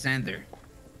 Who's Sander?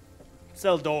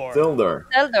 Seldor. Sildar.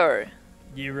 Zeldor.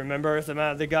 You remember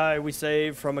the guy we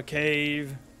saved from a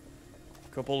cave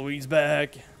a couple of weeks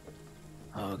back?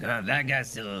 Oh god, that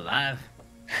guy's still alive.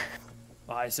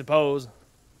 I suppose.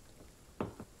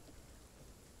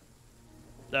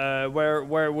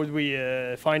 Where would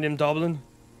we find him, Dublin?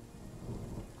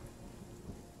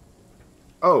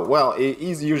 Oh, well,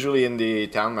 he's usually in the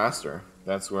town master.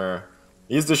 That's where...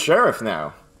 He's the sheriff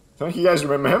now. Don't you guys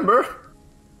remember?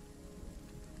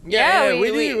 Yeah,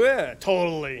 we we- do. Yeah,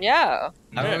 totally. Yeah.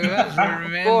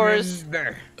 Of course.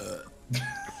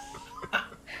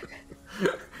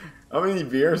 How many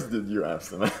beers did you have,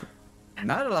 Semath?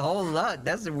 Not a whole lot.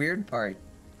 That's the weird part.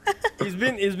 He's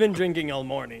been drinking all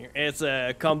morning. It's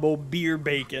a combo beer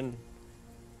bacon.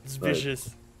 It's Right.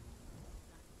 vicious.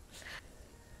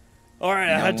 All right,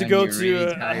 You I know, had to when go you're to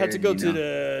really I had to tired, go you to know.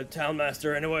 the town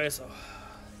master anyway. So,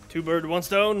 two bird, one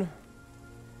stone.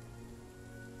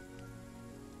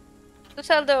 To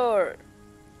Zeldor.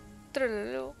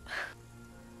 Trululu.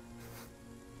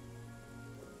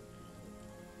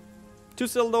 To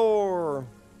Sildor.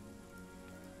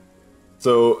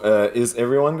 So, is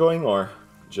everyone going, or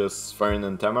just Ferme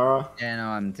and Thamara? Yeah, no,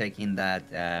 I'm taking that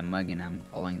mug and I'm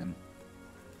following them.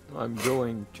 I'm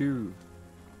going too.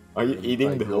 Are you If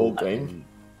eating I the go whole thing? in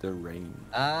The rain.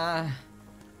 Oh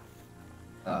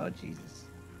Jesus.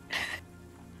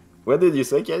 What did you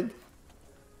say, kid?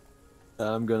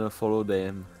 I'm gonna follow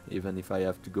them, even if I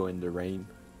have to go in the rain.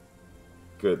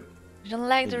 Good. You don't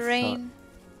like the It's rain?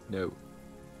 No,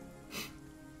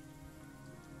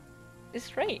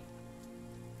 It's rain.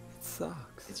 it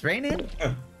sucks. It's raining?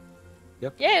 Yeah,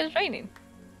 it's raining.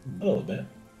 A little bit.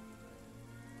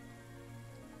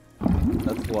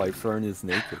 That's why Fern is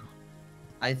naked.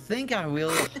 I think I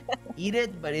will eat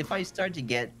it, but if I start to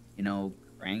get,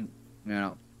 crank,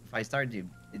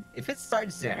 if it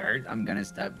starts to hurt, I'm gonna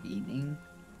stop eating.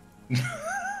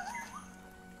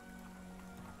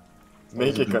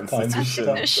 Make a Sounds like a good constitution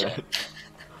time. check.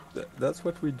 That's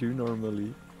what we do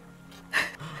normally.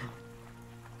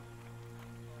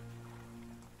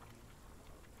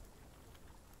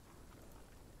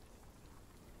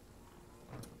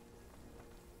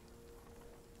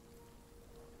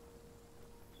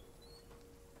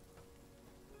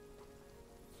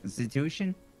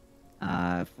 Constitution?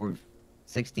 For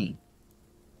 16.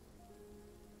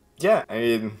 Yeah, I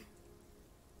mean,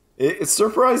 it's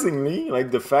surprisingly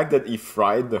like the fact that he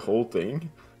fried the whole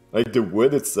thing, like the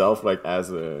wood itself, like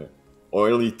has a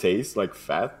oily taste, like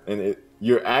fat, and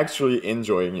you're actually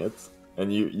enjoying it,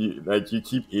 and you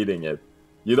keep eating it.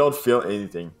 You don't feel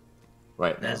anything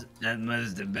right now. That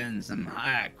must have been some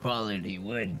high quality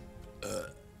wood.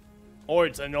 Or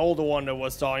it's an older one that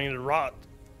was starting to rot,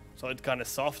 so it's kind of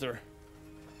softer.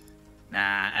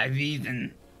 Nah, I've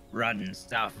eaten rotten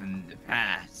stuff in the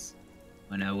past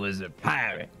when I was a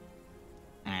pirate,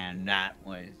 and that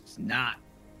was not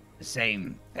the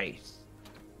same taste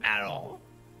at all.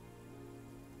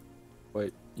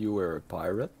 Wait, you were a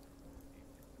pirate?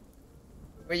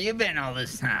 Where you been all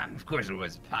this time? Of course I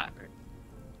was a pirate.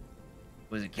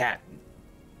 Was a captain.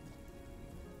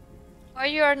 Why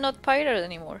you are not pirate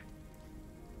anymore?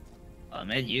 I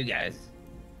met you guys.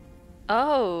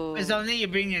 Oh. It's only you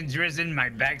bring interest in my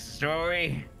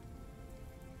backstory.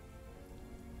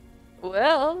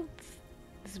 Well,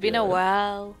 it's been a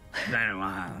while. It's been a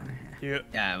while. Yeah.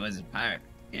 Yeah, I was a pirate.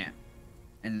 Yeah,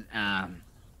 and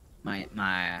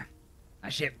my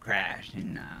ship crashed,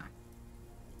 and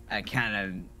I kind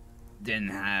of didn't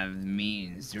have the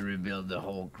means to rebuild the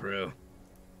whole crew.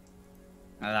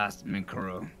 I lost my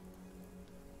crew.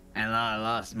 And I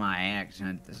lost my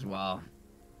accent as well.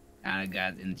 I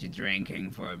got into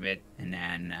drinking for a bit, and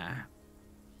then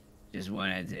just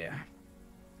wanted to,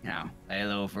 lay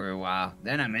low for a while.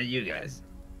 Then I met you guys.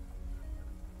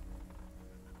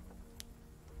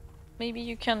 Maybe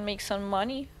you can make some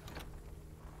money.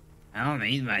 I don't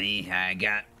need money. I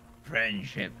got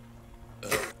friendship.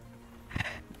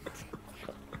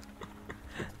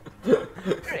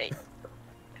 Great.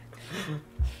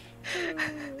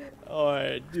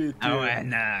 Alright, dude. Oh,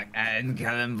 and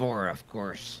Kalambor, of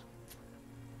course.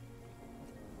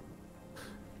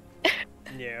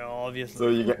 Yeah, obviously. So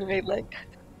you get. Made like.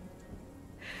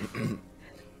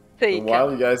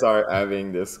 While you guys are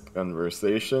having this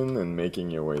conversation and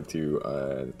making your way to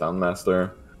the town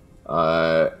master,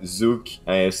 Zook,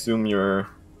 I assume you're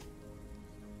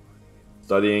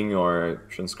studying or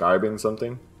transcribing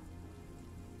something.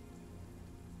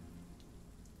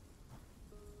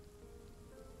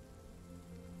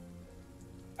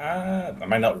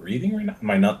 Am I not reading right now? Am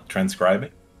I not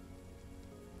transcribing?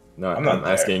 No, I'm I'm not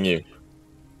there. asking you.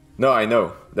 No, I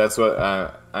know. That's what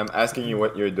I'm asking you.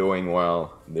 What you're doing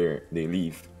while they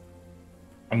leave.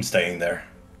 I'm staying there.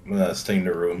 I'm gonna stay in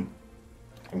the room.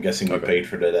 I'm guessing we Okay. paid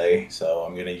for the day, so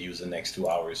I'm gonna use the next 2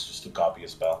 hours just to copy a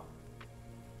spell.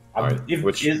 Alright,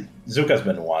 Zook has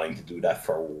been wanting to do that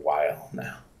for a while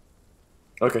now.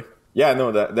 Okay. Yeah,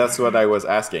 no, that's what I was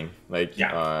asking. Like,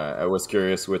 Yeah. I was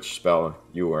curious which spell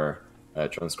you were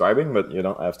transcribing, but you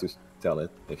don't have to tell it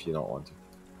if you don't want to.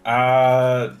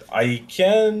 I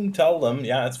can tell them.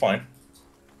 Yeah, it's fine.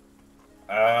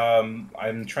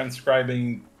 I'm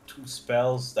transcribing 2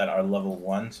 spells that are level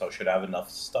 1, so I should have enough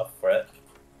stuff for it.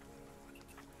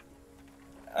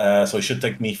 So it should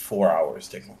take me 4 hours,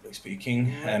 technically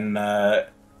speaking. And,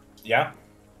 yeah.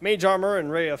 Mage armor and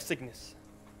ray of sickness.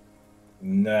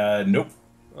 Nope.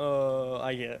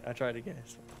 I tried to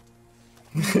guess.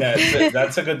 Yeah,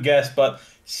 that's a good guess, but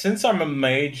since I'm a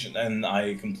mage and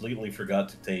I completely forgot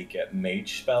to take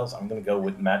mage spells, I'm gonna go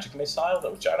with magic missile,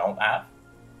 which I don't have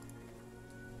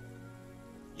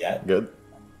yet. Good.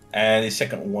 And the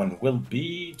second one will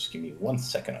be, just give me 1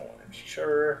 second, I want to be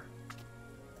sure.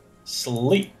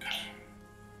 Sleep.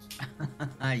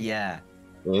 Yeah,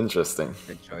 Interesting.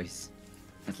 good choice.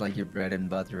 It's like your bread and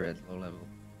butter at low level.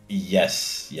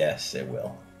 Yes, it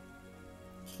will.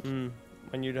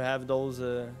 When you have those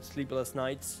sleepless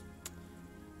nights.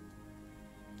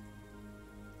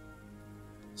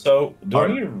 So, do I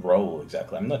need to roll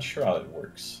exactly? I'm not sure how it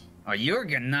works. Oh, you're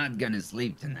not gonna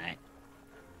sleep tonight.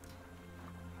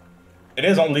 It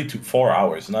is only 4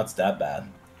 hours, and that's that bad.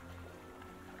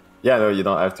 Yeah, no, you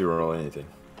don't have to roll anything.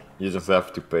 You just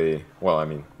have to pay. Well, I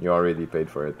mean, you already paid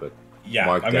for it, but Yeah,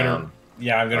 mark I'm down.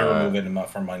 gonna remove it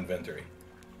from my inventory.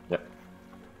 Yeah.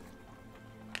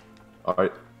 All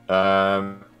right.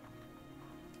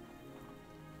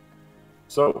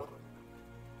 So,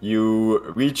 you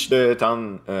reach the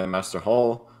town master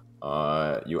hall.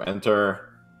 You enter.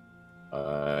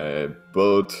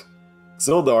 Both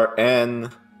Sildar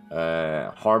and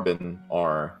Harbin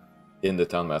are in the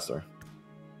town master.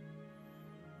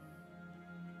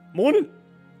 Morning.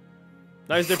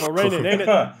 Nice day for raining, ain't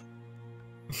it?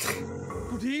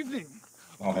 Good evening.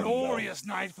 Oh, no. Glorious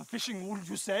night for fishing, wouldn't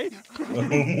you say?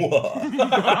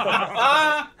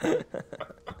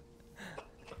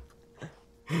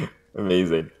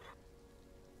 Amazing.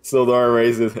 Sildar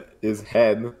raises his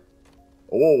head.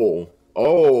 Oh.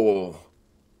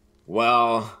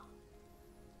 Well,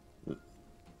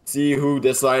 see who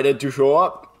decided to show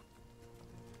up.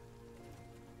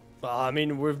 Well, I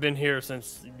mean, we've been here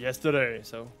since yesterday,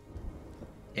 so.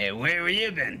 Hey, where have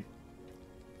you been?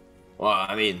 Well,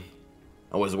 I mean,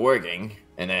 I was working,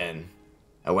 and then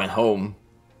I went home.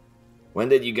 When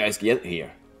did you guys get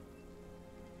here?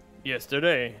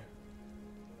 Yesterday.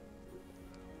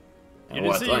 At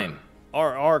what time?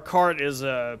 Our cart is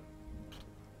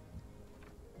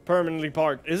permanently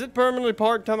parked. Is it permanently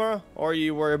parked, Thamara? Or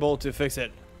you were able to fix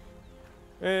it?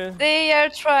 They are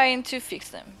trying to fix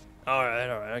them. Alright,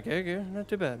 okay, not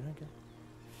too bad. Okay.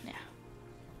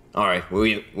 All right,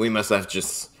 we must have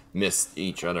just missed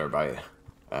each other by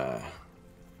a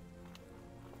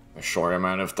short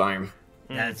amount of time.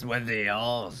 That's what they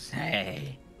all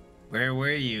say. Where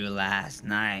were you last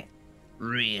night?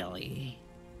 Really?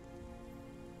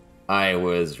 I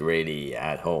was really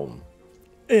at home.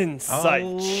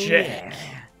 Inside check.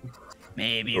 Yeah.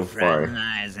 Maybe So far.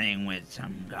 fraternizing with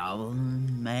some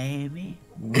goblin, maybe?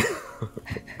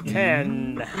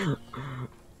 10.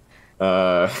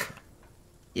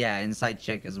 Yeah, inside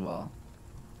check as well.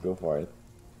 Go for it.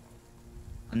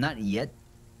 I'm not yet.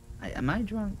 Am I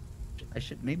drunk? I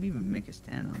should maybe make a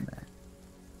stand on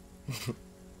that.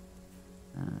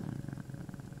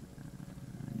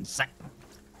 Sack.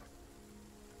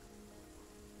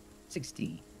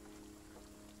 16.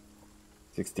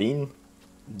 16.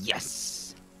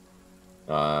 Yes.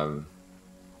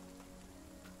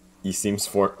 He seems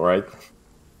forthright.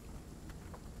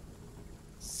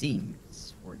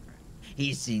 Seems forthright.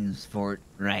 He seems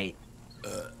forthright.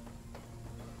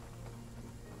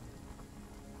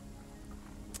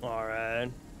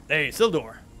 Alright. Hey,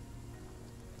 Sildor.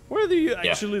 Where do you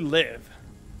actually live?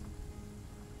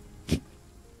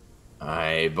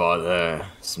 I bought a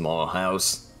small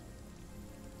house.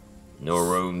 No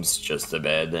rooms, just a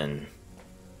bed and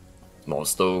small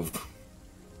stove.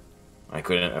 I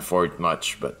couldn't afford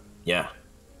much, but yeah,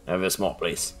 I have a small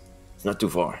place. It's not too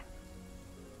far.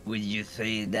 Would you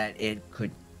say that it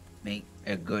could make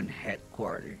a good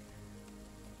headquarters?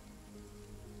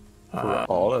 For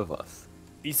all of us.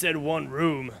 He said 1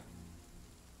 room.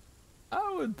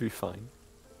 I would be fine.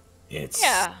 It's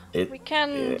Yeah, we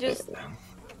can just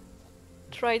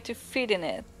try to fit in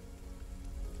it.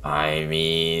 I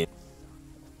mean,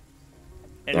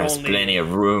 And there's only- plenty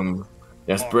of room.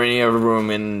 There's plenty of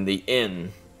room in the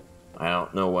inn. I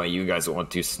don't know why you guys want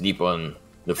to sleep on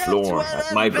the floor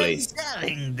at my place.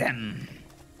 Telling them.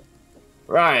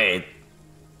 Right.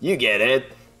 You get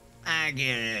it. I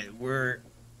get it. We're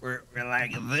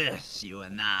like this, you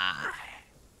and I.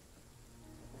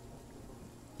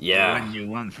 Yeah. What do you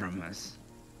want from us?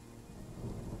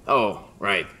 Oh,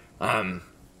 right.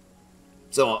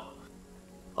 So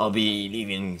I'll be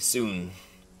leaving soon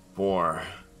for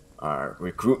our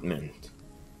recruitment.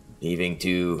 Leaving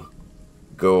to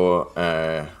go,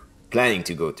 planning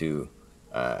to go to,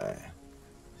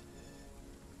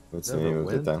 what's the name of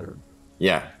the town?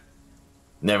 Yeah.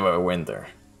 Neverwinter.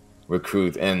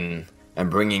 Recruit, and I'm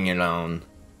bringing along,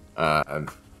 damn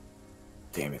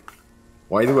it.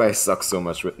 Why do I suck so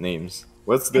much with names?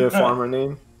 What's the farmer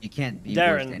name? You can't be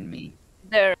Darren. worse than me.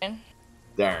 Darren.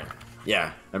 Darren.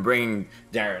 Yeah, I'm bringing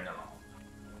Darren along.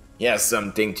 He has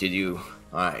something to do.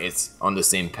 It's on the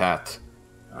same path.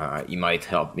 He might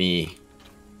help me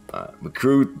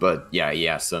recruit, but yeah, he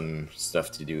has some stuff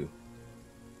to do.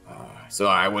 So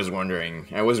I was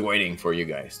waiting for you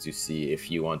guys to see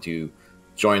if you want to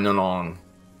join along.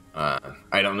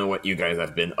 I don't know what you guys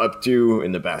have been up to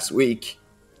in the past week.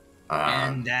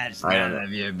 And that's I don't none know.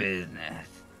 of your business.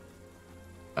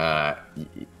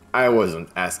 I wasn't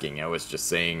asking. I was just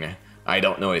saying I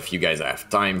don't know if you guys have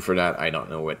time for that. I don't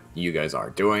know what you guys are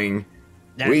doing.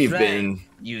 That's We've right. been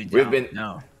You don't we've been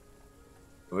know.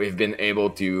 we've been able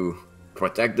to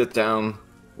protect the town.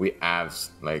 We have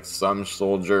like some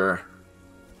soldier,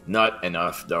 not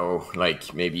enough though.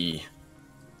 Like maybe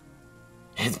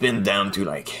it's been down to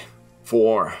like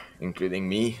 4, including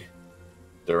me.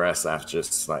 The rest have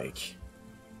just like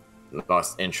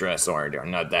lost interest or they're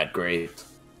not that great.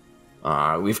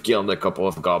 We've killed a couple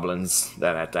of goblins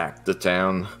that attacked the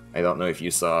town. I don't know if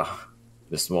you saw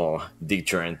the small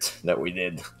deterrent that we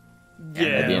did. Yeah.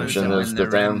 At the Was entrance of the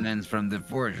the town. remnants from the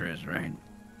fortress, right?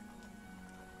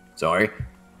 Sorry?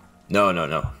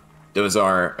 No. Those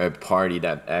are a party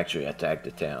that actually attacked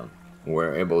the town.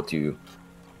 We're able to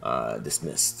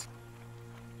dismissed.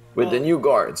 With the new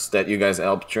guards that you guys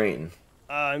helped train.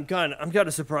 I'm kind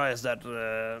of surprised that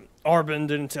Arbin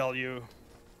didn't tell you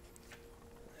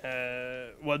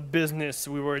what business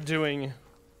we were doing.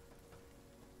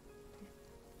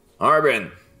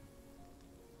 Arbin!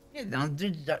 Yeah,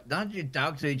 don't you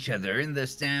talk to each other in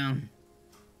this town?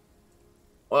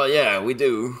 Well, yeah, we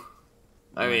do.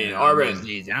 I mean, Well, Arbin,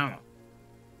 obviously you don't.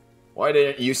 why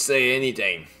didn't you say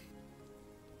anything?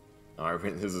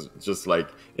 Arbin is just like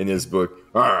in his book.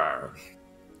 Arr.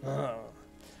 Oh.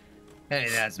 Hey,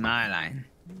 that's my line.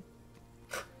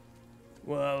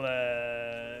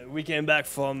 Well, we came back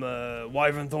from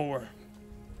Wyvern Thor,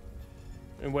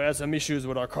 and we had some issues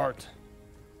with our cart.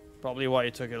 Probably why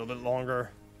it took a little bit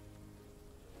longer.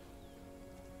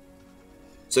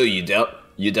 So you dealt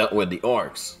with the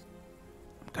orcs.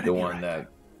 The one that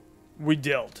We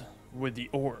dealt with the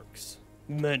orcs.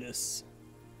 Menace.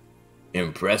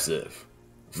 impressive.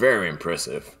 Very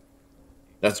impressive.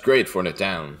 That's great for the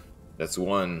town. That's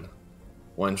one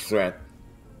threat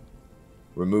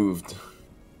removed.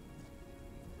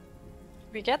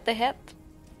 We get the head.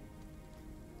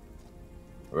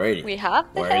 Right. We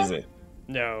have the Where head? is it?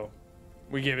 No,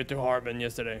 we gave it to Harbin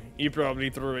yesterday. He probably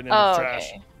threw it in Oh, the trash.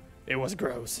 okay. It was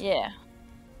gross. Yeah.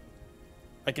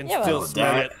 I can Yeah, still well-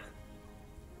 smell it.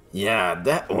 Yeah,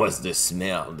 that was the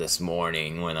smell this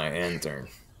morning when I entered.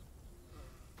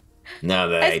 Now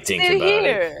that I It's think still about it.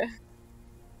 here.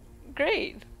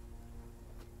 great.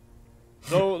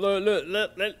 So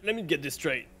let me get this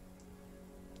straight.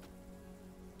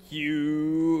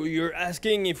 You're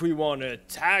asking if we want to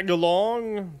tag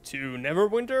along to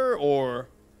Neverwinter, or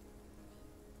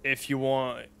if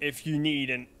you need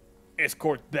an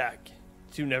escort back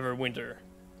to Neverwinter.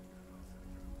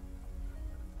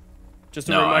 Just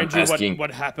to No, remind I'm you asking-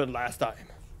 what happened last time.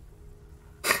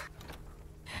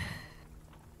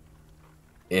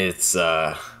 It's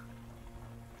I'm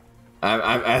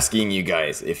asking you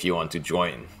guys if you want to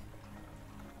join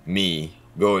me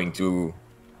going to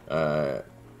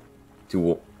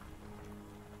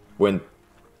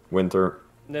winter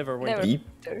Neverwinter. deep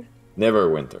Never.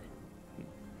 Neverwinter.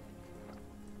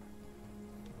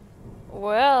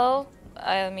 Well,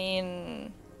 I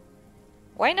mean,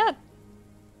 why not?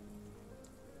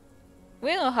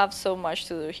 We don't have so much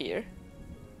to do here.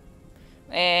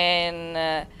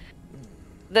 And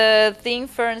the thing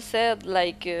Fern said,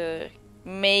 like,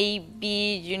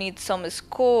 maybe you need some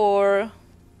score.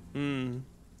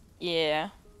 Yeah.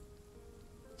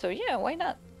 So yeah, why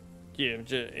not? Yeah,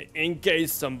 in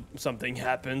case something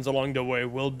happens along the way,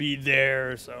 we'll be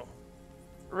there. So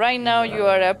Right now, you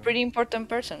are a pretty important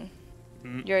person.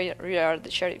 You are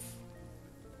the sheriff.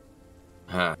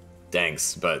 Huh,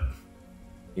 thanks, but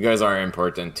you guys are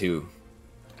important too.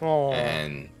 oh,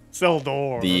 And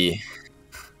Seldor.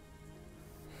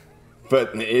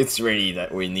 but it's really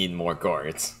that we need more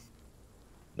guards.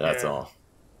 That's Yeah. all.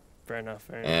 Fair enough.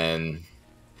 Fair enough.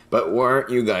 But weren't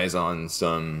you guys on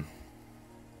some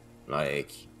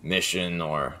like mission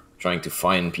or trying to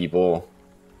find people?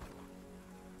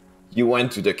 You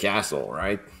went to the castle,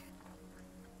 right?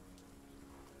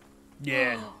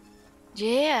 Yeah.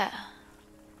 Yeah.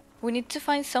 We need to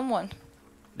find someone.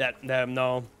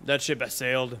 No, that ship has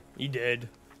sailed. He did.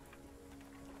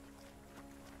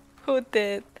 Who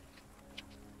did?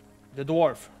 The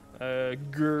dwarf.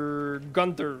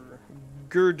 Gunther.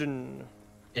 Gurdon.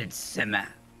 It's Semath.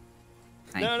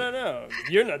 Thank you. No.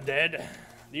 You're not dead.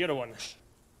 The other one.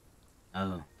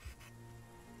 Oh.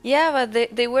 Yeah,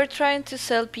 but they were trying to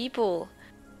sell people.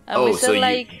 And Oh, we so said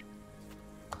you-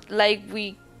 like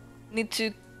we need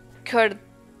to cut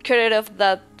it off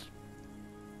that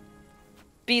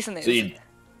business.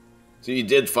 So you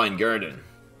did find Gurdon.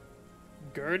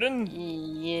 Gurdon?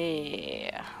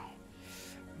 Yeah.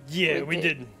 Yeah, We we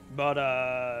did. did. But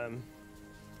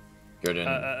Gurdon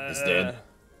is dead.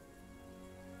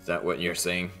 Is that what you're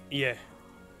saying? yeah,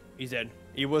 he's dead.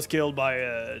 He was killed by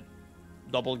a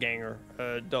doppelganger,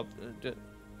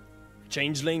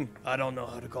 changeling. I don't know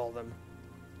how to call them.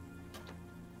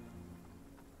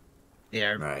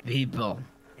 They're Right. people.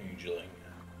 Usually.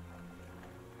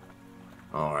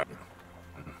 All right.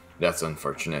 That's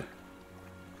unfortunate.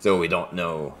 So we don't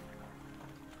know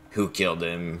who killed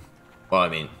him. Well, I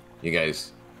mean, you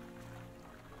guys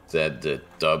said the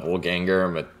doppelganger,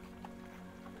 but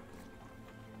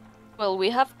Well,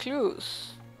 we have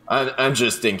clues. I'm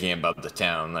just thinking about the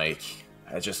town. Like,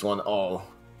 I just want all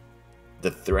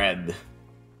the thread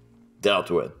dealt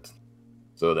with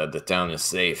so that the town is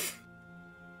safe.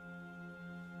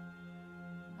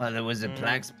 Well, there was a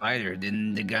black spider.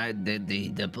 Didn't the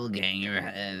doppelganger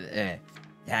have a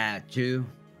tattoo?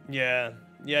 Yeah,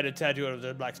 he had a tattoo of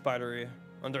the black spider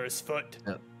under his foot.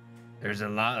 There's a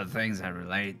lot of things that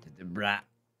relate to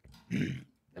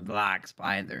the black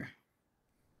spider.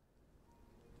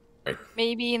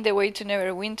 Maybe in the way to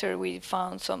Neverwinter we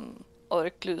found some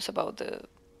other clues about the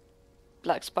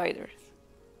black spider.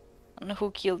 And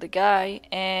who killed the guy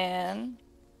and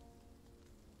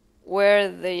where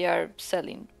they are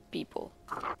selling people.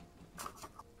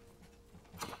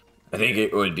 I think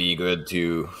it would be good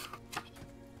to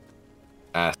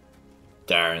ask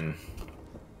Darren.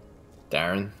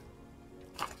 Darren?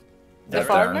 The Darren?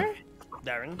 farmer?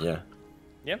 Darren? Yeah.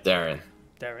 Yep. Darren.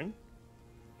 Darren?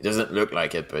 He doesn't look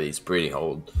like it, but he's pretty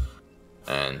old.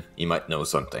 And he might know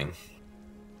something.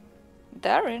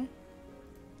 Darren?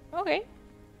 Okay.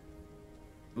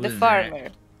 The Who's farmer.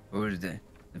 that? Who's the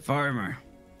farmer?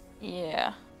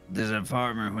 Yeah. There's a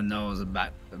farmer who knows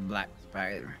about the black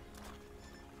spider.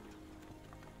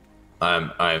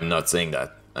 I'm not saying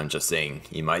that. I'm just saying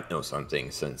he might know something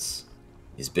since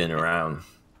he's been around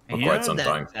for You quite know some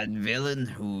time. that villain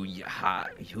who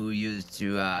used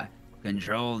to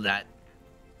control the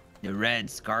red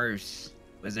scarves?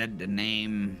 Was that the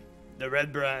name? The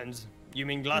red brands. You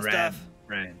mean glass Red staff?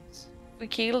 Brands. We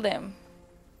killed them.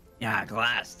 Yeah,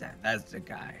 Glassstaff. That's the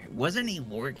guy. Wasn't he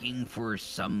working for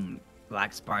some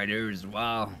black spider as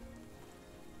well?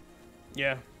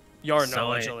 Yeah. Yarn, So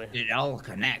no, actually. it all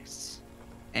connects.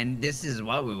 And this is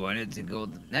why we wanted to go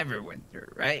to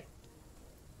Neverwinter, right?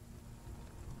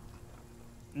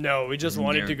 No, we just Isn't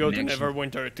wanted there to a go to connection?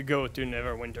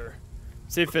 Neverwinter.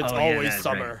 See if it's Oh, yeah, always that's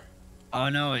summer. Oh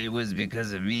no, it was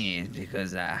because of me. It's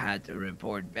because I had to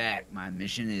report back. My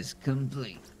mission is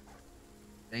complete.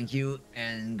 Thank you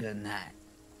and good night.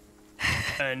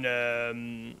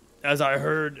 And as I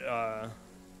heard,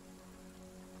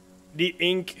 the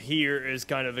ink here is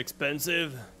kind of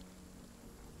expensive.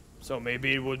 So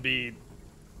maybe it would be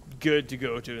good to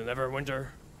go to Neverwinter.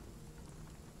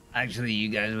 Actually, you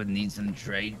guys would need some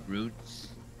trade routes.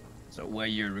 So while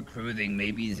you're recruiting,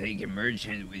 maybe take a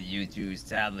merchant with you to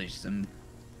establish some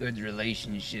good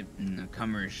relationship in the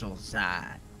commercial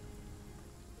side.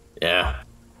 Yeah.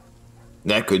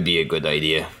 That could be a good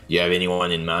idea. You have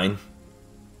anyone in mind?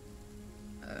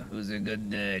 Who's a good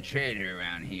trader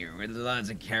around here with lots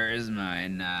of charisma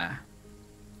and,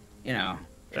 you know,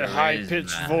 A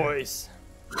high-pitched charisma. voice.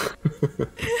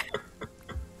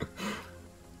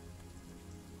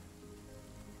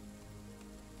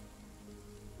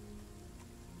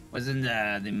 Wasn't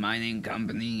the mining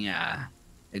company a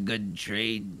good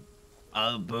trade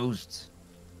outpost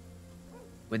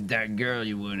with that girl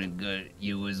you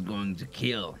was going to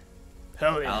kill?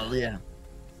 Hell yeah. Oh yeah.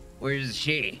 Where's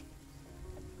she?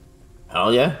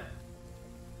 Hell yeah?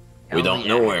 We Hell don't yeah.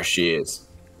 know where she is.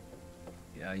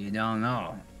 Yeah, you don't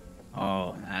know.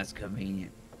 Oh, that's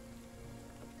convenient.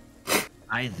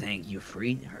 I think you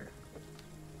freed her.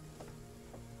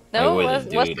 No, wouldn't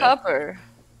do was that. Copper.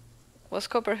 Was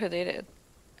Copper who did it?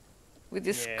 We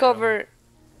discovered.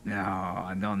 No,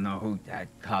 I don't know who that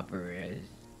copper is.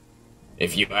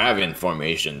 If you have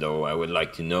information, though, I would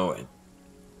like to know it.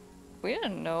 We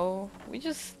don't know. We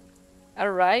just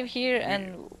arrived here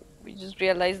and we just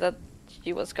realized that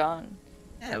she was gone.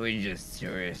 Yeah, we're just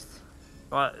tourists.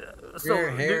 So,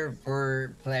 We're here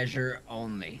for pleasure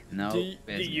only. No do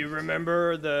business. you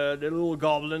remember the little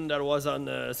goblin that was on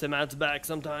Semath's back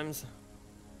sometimes?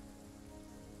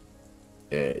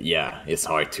 Yeah, it's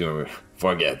hard to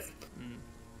forget.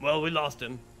 Well, we lost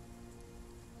him.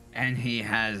 And he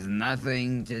has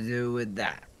nothing to do with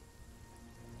that.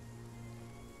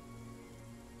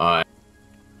 I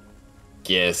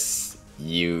guess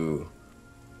you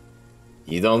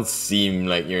don't seem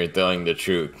like you're telling the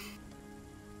truth.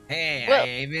 Hey, Well- I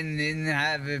even didn't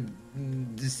have a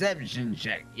deception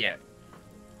check yet.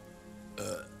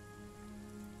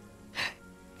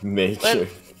 Make Well, sure.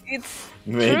 it's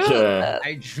Make true. a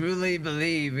I truly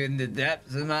believe in the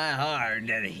depths of my heart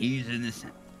that he's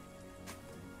innocent.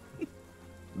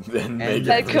 then make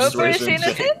That a Copper is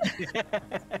persuasion check. innocent?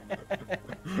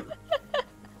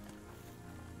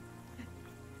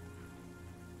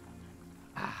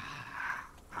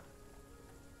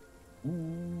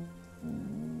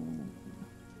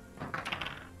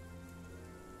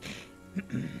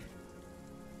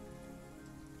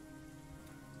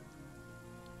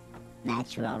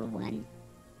 Natural one.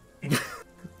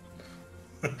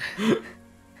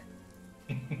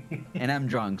 And I'm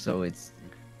drunk, so it's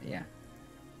yeah.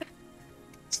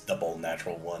 It's double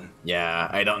natural one. Yeah,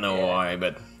 I don't know why,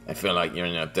 but I feel like you're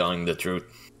not telling the truth.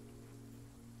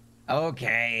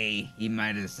 Okay, he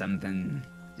might have something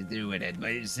to do with it,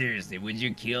 but seriously, would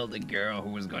you kill the girl who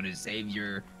was going to save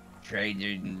your trade,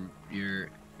 your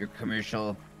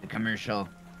commercial, the commercial,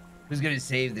 who's going to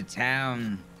save the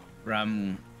town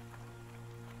from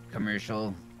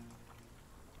commercial?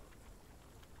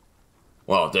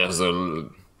 Well,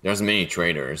 there's many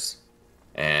traders,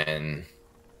 and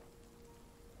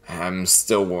I'm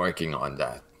still working on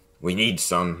that. We need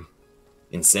some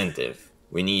incentive.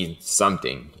 We need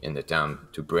something in the town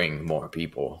to bring more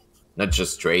people, not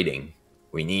just trading.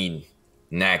 We need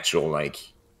natural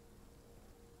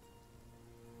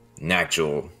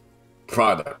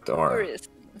product or Tourist.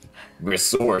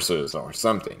 resources or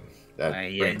something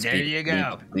that Yeah, brings there you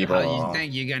go. people How you along.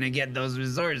 think you're gonna get those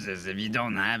resources if you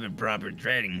don't have a proper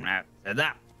trading route set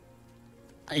up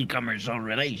in commercial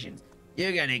relations?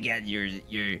 You're gonna get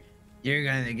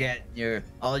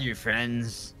all your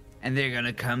friends, and they're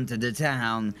gonna come to the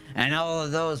town, and all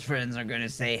of those friends are gonna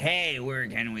say, "Hey, where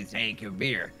can we take a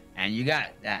beer?" And you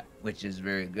got that, which is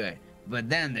very good. But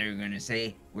then they're gonna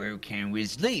say, "Where can we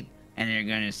sleep?" And they're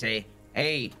gonna say,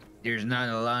 "Hey, there's not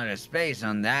a lot of space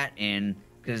on that inn,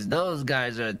 because those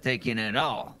guys are taking it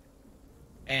all,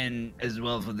 and as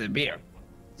well for the beer."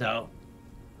 So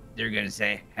they're gonna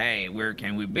say, "Hey, where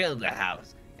can we build a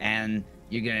house?" And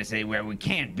you're gonna say, "Where we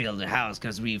can't build a house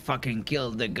because we fucking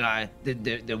killed the guy,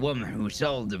 the woman who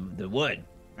sold the wood,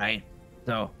 right?"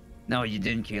 So no, you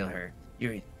didn't kill her.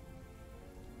 We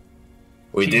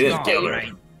She's didn't gone, kill her,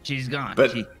 right? She's gone.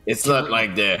 but She- it's she not wouldn't-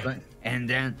 like the But, and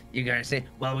then you're gonna say,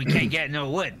 "Well, we can't get no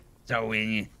wood, so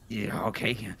Yeah,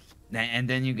 okay. And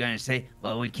then you're gonna say,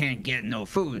 well, we can't get no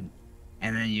food,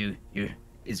 and then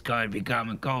it's gonna become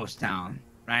a ghost town,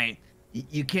 right?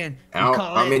 You can't. You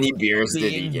call How it many beers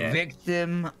did he being get?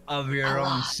 victim of your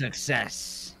own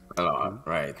success. A lot,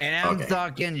 right? And I'm Okay.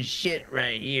 talking shit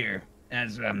right here.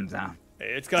 That's what I'm talking.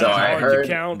 It's kind of So I hard heard-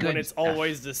 to count when Good it's stuff.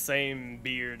 always the same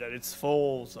beer that it's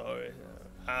full. So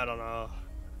I don't know.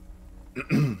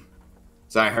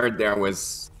 So I heard there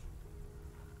was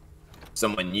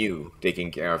someone new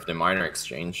taking care of the minor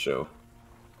exchange show.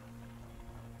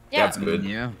 Yeah. That's good.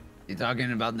 Yeah. You're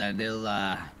talking about that little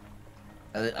I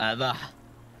Yeah,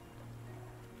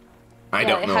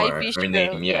 don't know her hype-ish name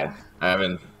girl, yet. yeah. I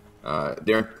haven't.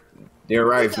 They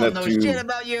arrived You don't not know shit too.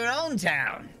 about your own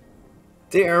town.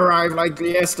 They arrived like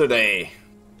yesterday.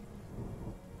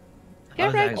 You're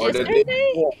Oh, right, or the day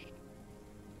yesterday. before.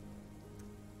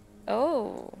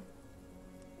 Oh.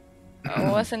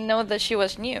 I wasn't know that she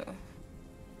was new.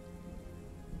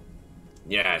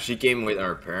 Yeah, she came with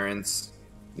her parents.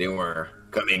 They were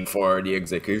coming for the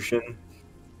execution.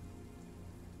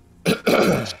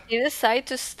 She decided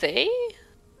to stay?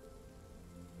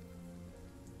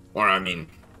 Or I mean,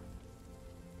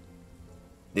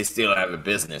 they still have a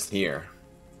business here.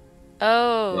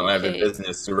 Oh, They don't have a okay.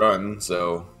 business to run,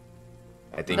 so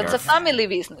I think That's her, a family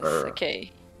business. her-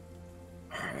 Okay.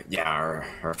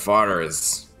 her father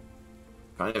is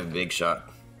kind of a big shot.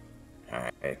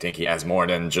 I think he has more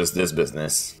than just this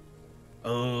business.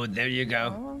 Oh, there you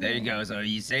go. There you go. So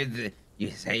you save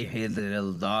his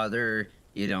little daughter.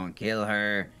 You don't kill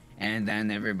her, and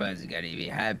then everybody's gonna be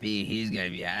happy. He's gonna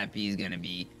be happy. He's gonna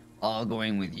be all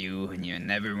going with you, and you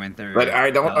never went through. But I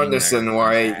don't going understand there.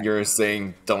 why you're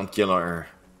saying don't kill her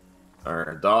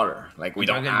daughter. Like we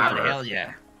don't Talking have about her. hell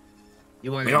yeah.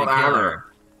 You wanted We to don't kill have her. her.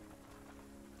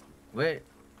 What?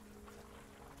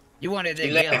 You wanted to She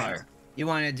kill left. her. You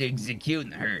wanted to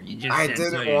execute her. You just I said so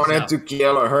didn't want yourself. to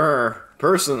kill her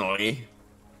personally.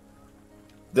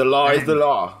 The law is the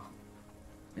law.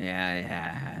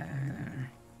 Yeah.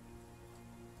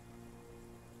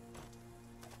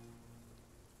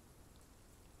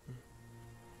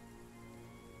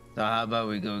 So how about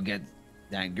we go get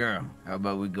that girl? How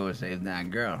about we go save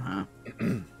that girl, huh?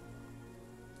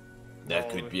 That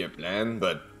could be a plan,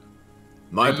 but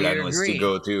my Do you plan was to agree?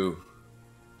 go to.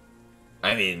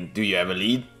 I mean, do you have a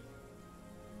lead?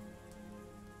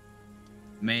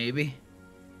 Maybe.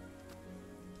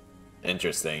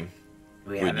 Interesting.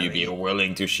 We Would have a you be lead.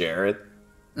 willing to share it?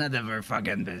 None of our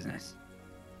fucking business.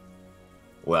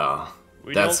 Well,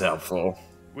 We that's don't- helpful.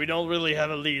 We don't really have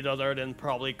a lead other than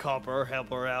probably Copper help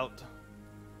her out.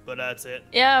 But that's it.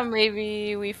 Yeah,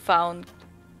 maybe we found.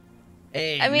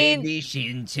 Hey, I mean- maybe she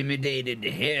intimidated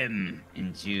him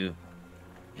into.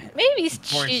 Maybe she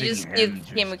Forcing just him gave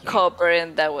to him escape. copper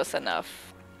and that was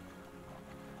enough.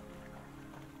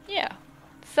 Yeah,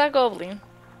 it's a goblin.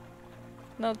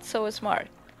 Not so smart.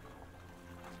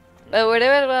 But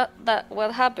whatever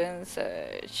what happens,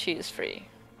 she is free.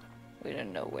 We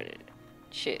don't know where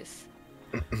she is.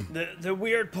 The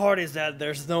weird part is that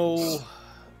there's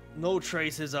no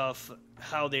traces of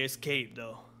how they escaped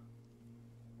though.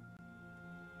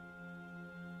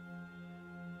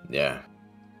 Yeah.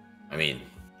 I mean,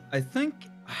 I think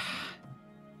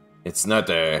it's not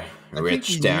a I think rich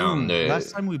we town. knew.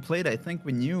 Last time we played, I think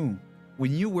we knew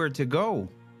where to go.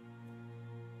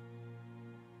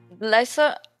 Last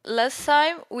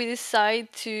time we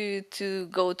decided to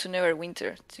go to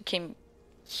Neverwinter, to came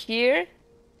here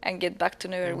and get back to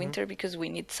Neverwinter because we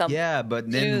need some. Yeah,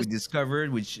 but then we Juice.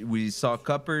 discovered we saw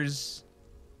coppers.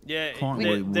 Yeah,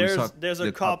 We saw there's a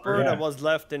the copper copper. that was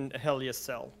left in Helia's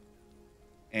cell.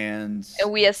 And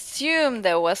And we assumed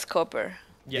there was copper.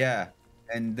 yeah.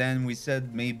 And then we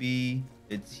said maybe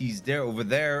he's there over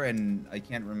there, and I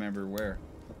can't remember where.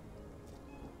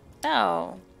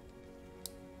 No.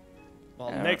 Well,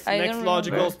 Yeah, next I next don't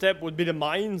logical remember. step would be the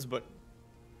mines, but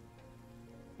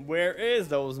where is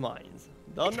those mines?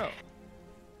 Don't know.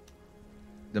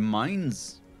 The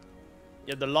mines.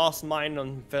 Yeah, the lost mine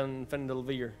on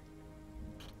Fendelveer.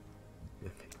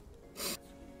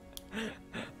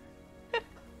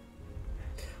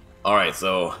 All right,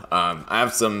 so I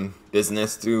have some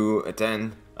business to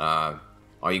attend. Are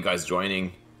you guys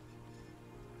joining?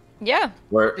 Yeah.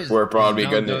 We're probably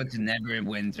don't gonna. go to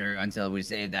Neverwinter until we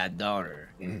save that daughter,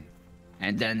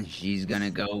 and then she's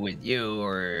gonna go with you,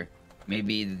 or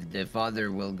maybe the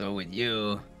father will go with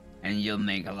you, and you'll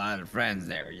make a lot of friends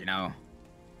there. You know.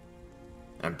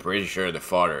 I'm pretty sure the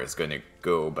father is gonna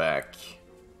go back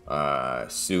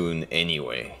soon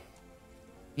anyway.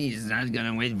 He's not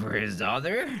gonna wait for his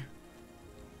daughter.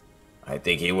 I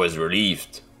think he was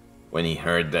relieved when he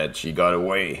heard that she got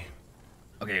away.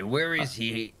 Okay, where is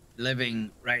he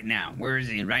living right now? Where is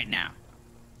he right now?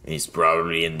 He's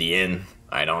probably in the inn.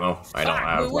 I don't know. I don't Fuck,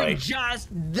 have we were like. just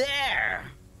there.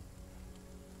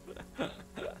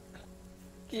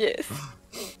 Yes.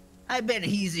 I bet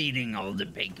he's eating all the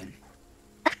bacon.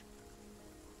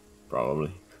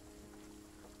 Probably.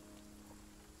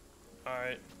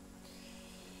 Alright.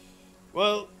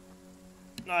 Well,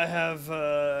 I have,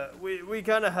 we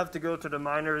kind of have to go to the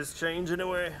miners' exchange in a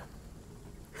way.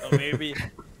 So maybe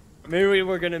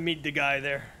we're gonna meet the guy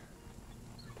there.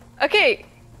 Okay,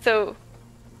 so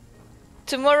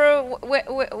tomorrow,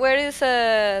 where is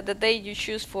the day you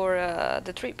choose for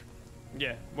the trip?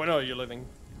 Yeah, when are you leaving?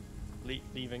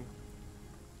 Leaving?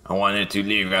 I wanted to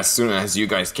leave as soon as you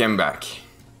guys came back.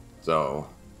 So,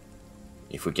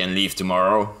 if we can leave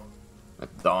tomorrow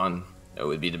at dawn, that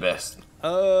would be the best.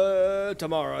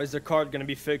 Tomorrow. Is the card gonna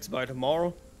be fixed by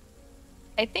tomorrow?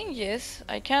 I think yes.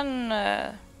 I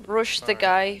can rush the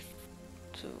guy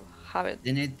to have it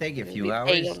Didn't it take a few bit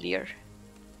hours? earlier.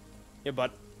 Yeah,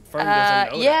 but Ferme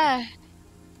doesn't know Yeah.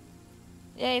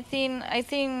 Yeah,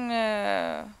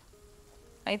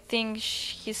 I think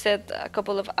he said a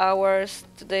couple of hours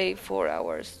today, 4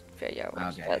 hours, 3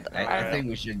 hours. Okay, But I think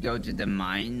we should go to the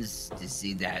mines to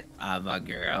see that Ava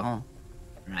girl,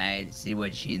 right? See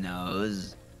what she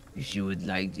knows. If she would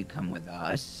like to come with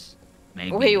us,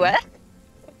 maybe. Wait, what?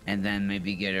 And then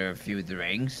maybe get her a few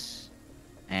drinks,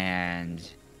 and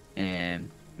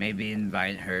maybe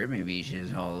invite her. Maybe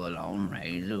she's all alone,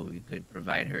 right? So we could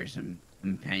provide her some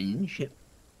companionship,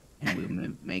 and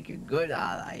we'll make a good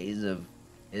allies of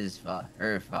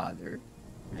her father,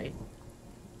 right?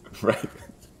 Right.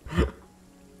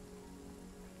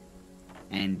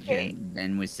 And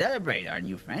then we celebrate our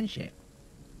new friendship.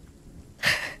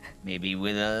 Maybe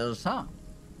with a little song.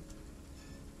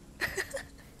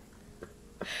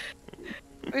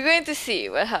 We're going to see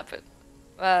what happens.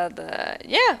 But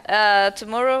yeah,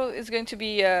 tomorrow is going to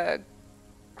be a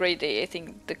great day. I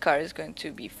think the car is going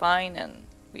to be fine, and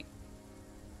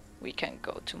we can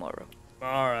go tomorrow.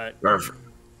 Alright. Perfect.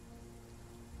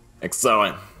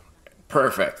 Excellent.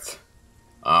 Perfect.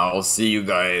 I'll see you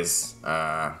guys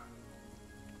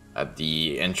at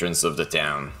the entrance of the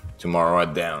town tomorrow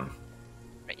at dawn.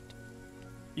 Right.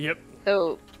 Yep.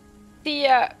 So, see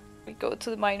ya. We go to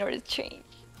the minor exchange.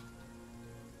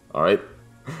 All right.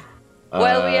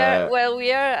 While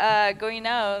we are going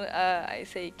out, I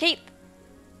say, Cade,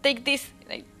 take this.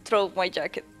 And I throw my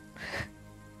jacket.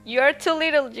 You are too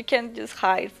little. You can't just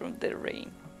hide from the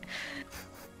rain.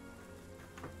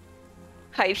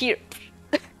 Hide here.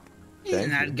 He's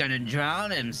Thank not you. gonna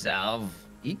drown himself.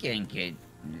 He can't get.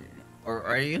 Or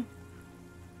are you?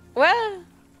 Well,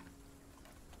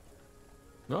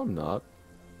 No, I'm not.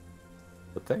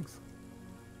 But thanks.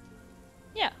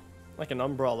 yeah, Like an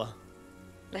umbrella.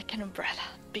 like an umbrella,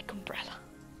 big umbrella.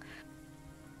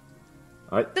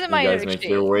 All right. To the You minor guys make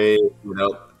your exchange. way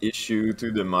without issue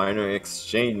to the minor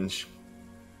exchange.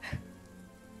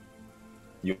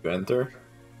 You enter.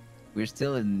 We're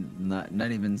still in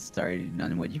not even started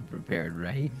on what you prepared,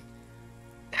 right?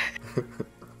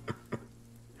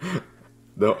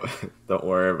 Don't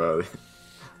worry about it.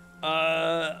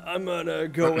 I'm gonna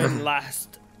go in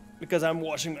last because I'm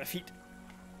washing my feet.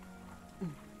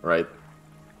 Right.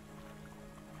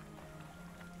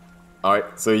 All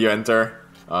right. So you enter.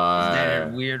 Is that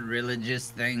a weird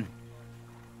religious thing?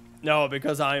 No,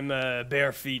 because I'm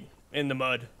bare feet in the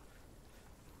mud.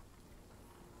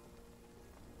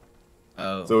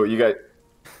 Oh. So you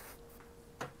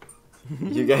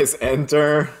guys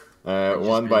enter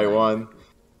one by one.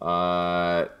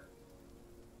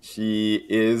 She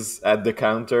is at the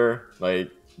counter,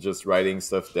 like just writing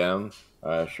stuff down.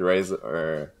 She raises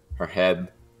her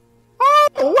head. Oh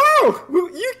wow!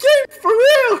 You came for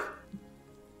real!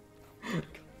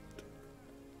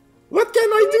 What can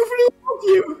I do to help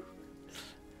you?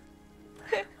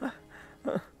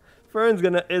 Fern's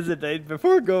gonna hesitate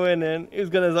before going in. He's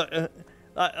gonna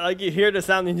like you hear the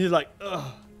sound and he's like,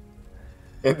 ugh.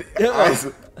 And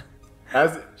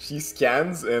as she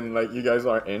scans and like you guys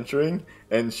are entering,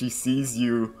 and she sees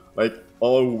you like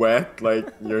all wet, like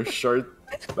your shirt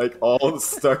like all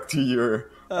stuck to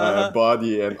your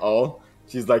body and all,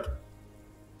 she's like,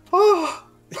 oh.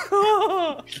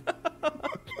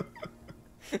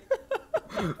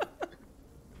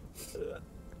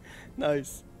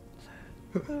 Nice.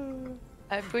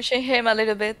 I'm pushing him a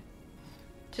little bit.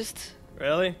 Just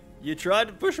Really? You tried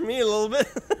to push me a little bit.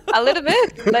 a little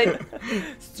bit. Like,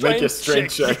 Make a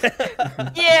strength check.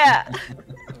 yeah.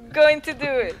 I'm going to do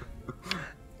it.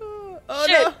 Oh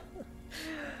Shit.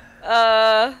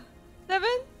 no. 7?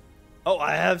 Oh,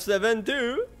 I have 7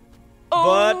 too.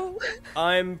 Oh. But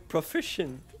I'm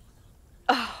proficient.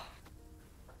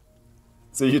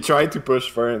 So you try to push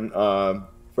Fern.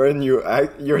 Fern,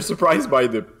 you're surprised by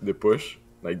the push,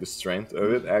 like the strength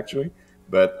of it actually,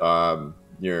 but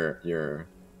you're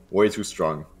way too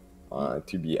strong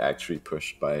to be actually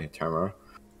pushed by Thamara.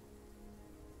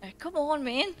 Come on,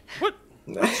 man. What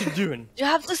you doing? You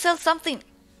have to sell something.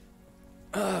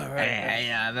 Hey,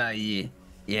 how about you?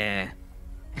 Yeah.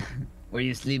 Where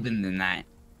you sleeping tonight?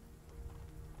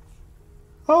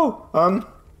 Oh,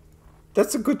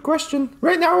 that's a good question.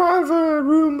 Right now I have a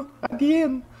room at the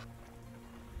inn.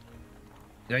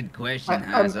 Good question,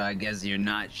 huh? So I guess you're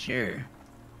not sure.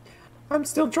 I'm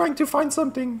still trying to find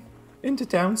something into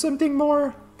town, something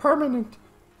more permanent.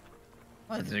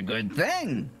 Well, it's a good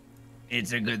thing.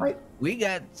 It's a good... We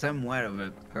got somewhat of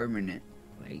a permanent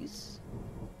place.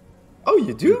 Oh,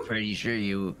 you do? I'm pretty sure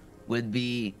you would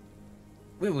be...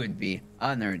 We would be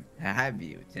honored to have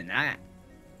you tonight.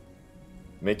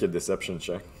 Make a deception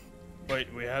check.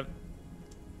 Wait, we have...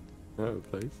 No,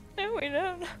 please. No, we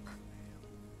don't.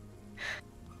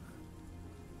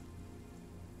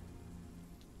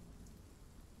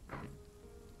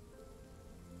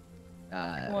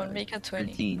 Come on, make a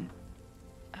 20. 13.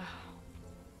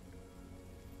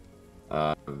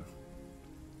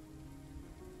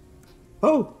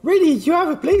 Oh, really? You have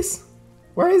a place?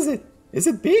 Where is it? Is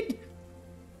it big?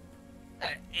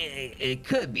 It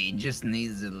could be, just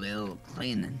needs a little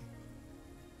cleaning.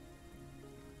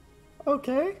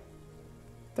 Okay.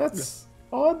 That's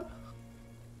odd.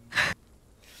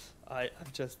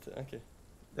 I've just okay.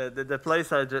 The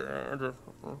place I just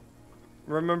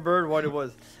remembered what it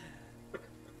was.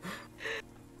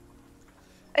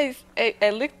 I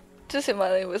looked to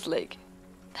Semath and was like,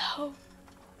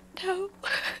 no,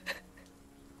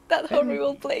 that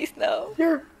horrible place, no.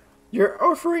 You're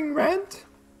offering rent?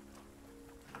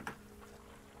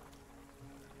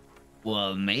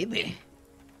 Well, maybe.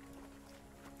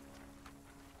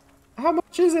 How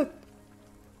much is it?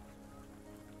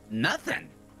 Nothing.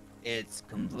 It's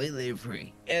completely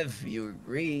free if you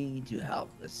agree to help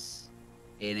us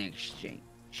in exchange.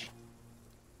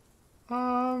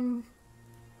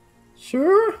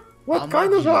 Sure. What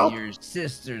kind of help? Your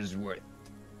sister's worth?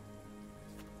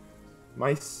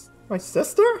 My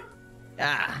sister?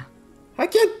 Ah, I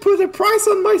can't put a price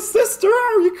on my sister.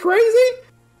 Are you crazy?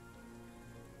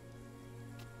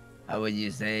 how would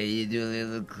you say you do a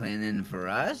little cleaning for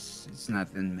us? It's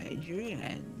nothing major,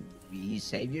 and we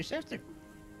save your sister.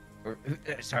 Or,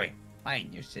 sorry,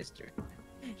 find your sister.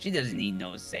 She doesn't need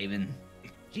no saving.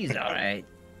 She's alright.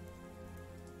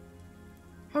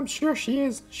 I'm sure she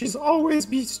is. She's always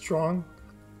been strong.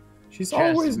 She's Trust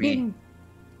always me. been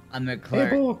I'm a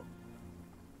clerk. able.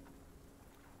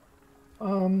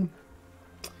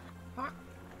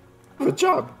 Good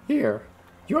job here.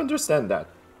 You understand that?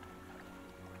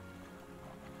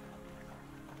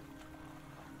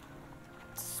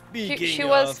 Speaking She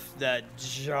was- of that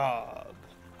job,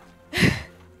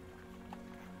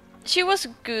 She was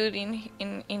good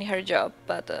in her job,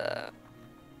 but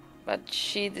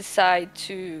she decided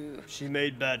to... she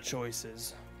made bad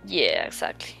choices. Yeah,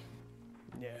 exactly.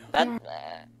 Yeah. But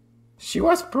She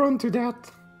was prone to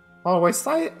that. Always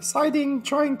siding,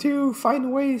 trying to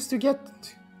find ways to get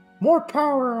more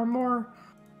power or more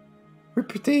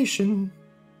reputation,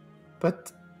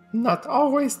 but not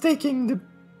always taking the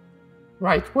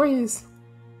right ways.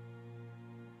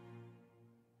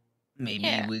 Maybe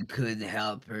Yeah. we could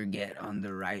help her get on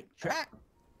the right track.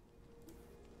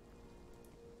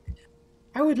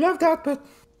 I would love that, but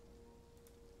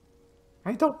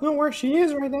I don't know where she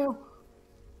is right now.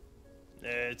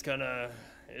 It's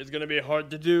gonna be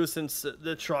hard to do since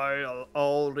the trial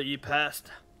already passed.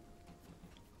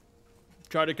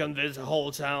 Try to convince the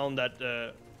whole town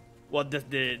that what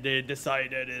they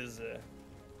decided is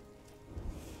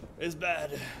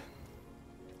bad.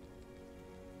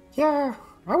 Yeah,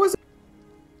 I was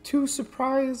too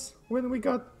surprised when we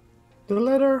got the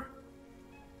letter,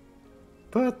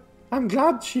 but I'm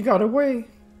glad she got away.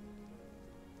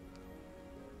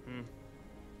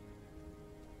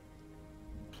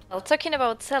 well, talking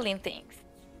about selling things.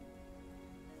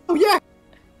 Oh yeah,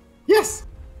 yes,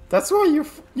 that's what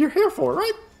you're here for,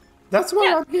 right? That's why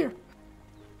Yeah. I'm here.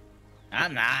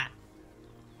 I'm not.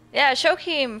 Yeah, show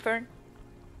him, Fern.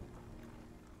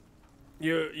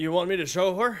 You want me to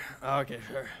show her? Okay,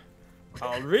 sure.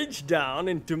 I'll reach down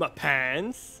into my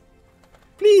pants.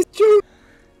 Please, Jude.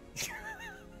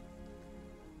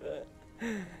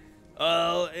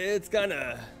 Well, it's kind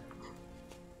of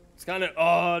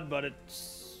odd, but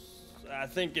I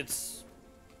think it's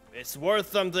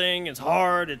worth something. It's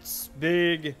hard, it's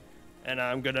big, and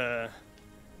I'm gonna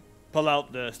pull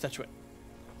out the statuette.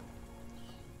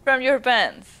 From your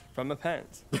pants. From my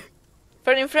pants.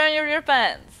 From in front of your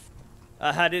pants.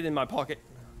 I had it in my pocket.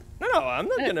 No, I'm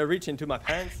not gonna reach into my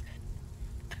pants.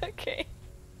 Okay.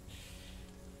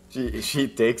 She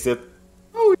takes it.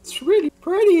 Oh, it's really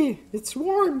pretty. It's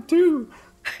warm too.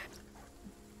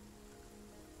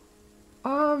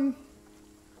 How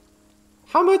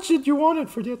much did you want it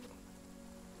for that?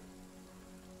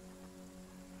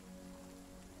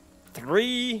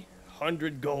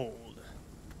 300 gold.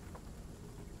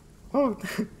 Oh,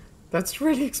 that's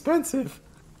really expensive.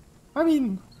 I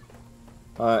mean,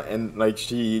 and like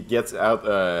she gets out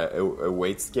a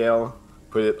weight scale,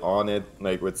 put it on it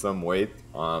like with some weight.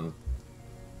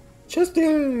 Just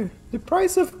the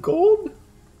price of gold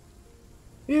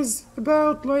is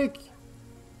about like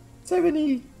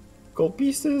 70 gold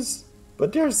pieces,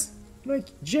 but there's like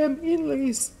gem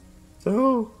inlays,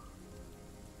 so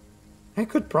I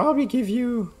could probably give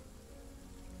you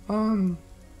 90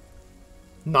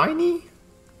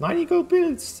 gold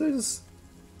pieces.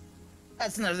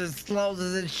 That's not as close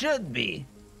as it should be.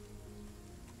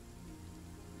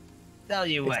 Tell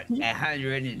you what,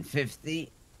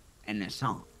 150 and a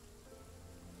song.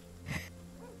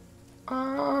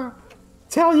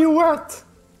 Tell you what,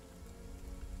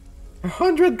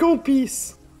 100 gold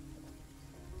piece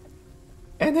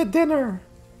and a dinner.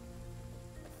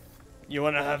 You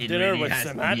wanna have It dinner really with has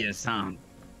to be Semath? a song.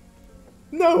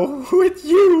 No, with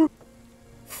you,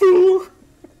 fool.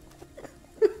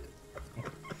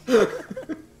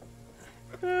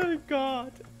 Oh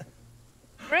God.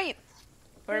 Great.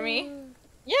 For me?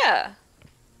 Yeah.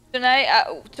 Tonight,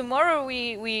 tomorrow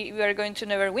we are going to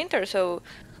Neverwinter, so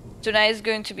tonight is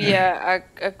going to be a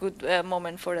good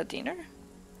moment for the dinner.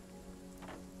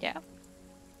 Yeah.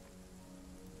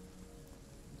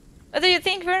 What do you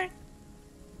think, Vern?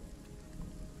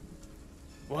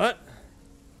 What?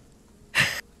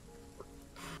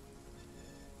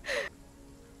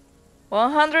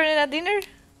 $100 in a dinner?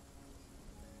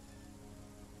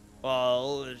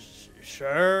 Well,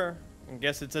 sure. I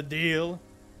guess it's a deal.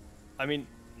 I mean,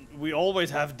 we always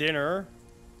have dinner.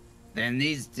 There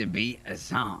needs to be a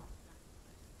song.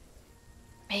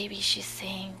 Maybe she's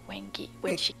saying when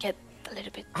she gets a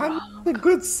little bit I'm drunk. a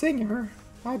good singer.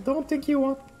 I don't think you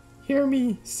want to hear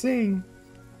me sing.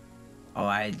 Oh,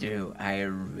 I do. I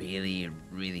really,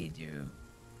 really do.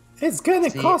 It's gonna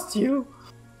See- cost you.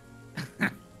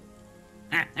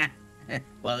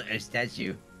 Well, a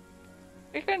statue.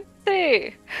 We can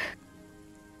see.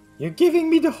 You're giving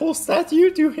me the whole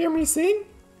statue to hear me sing?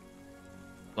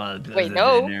 Well, plus Wait, the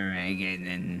no. dinner,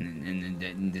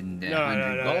 and the No,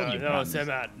 100 gold you no, promised.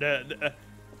 Semath.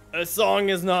 A song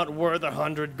is not worth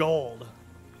 100 gold.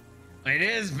 It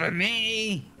is for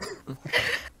me.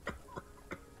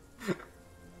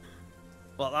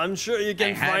 Well, I'm sure you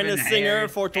can I find a haven't singer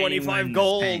heard for 25 anyone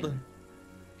gold. sing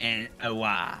in a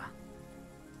while.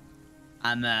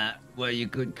 I'm what you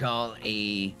could call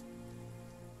a.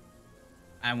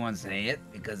 I won't say it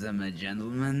because I'm a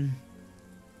gentleman,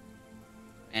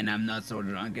 and I'm not so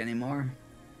drunk anymore.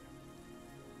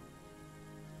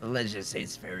 But let's just say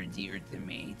it's very dear to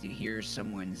me to hear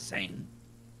someone sing.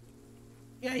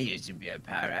 Yeah, I used to be a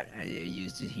pirate. I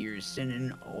used to hear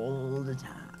singing all the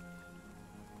time.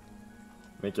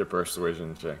 Make your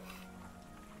persuasion check.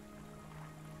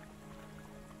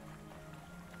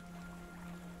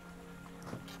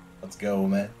 Let's go,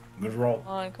 man. Good roll. Come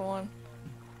on, come on.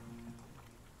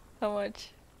 How much?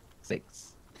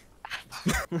 6.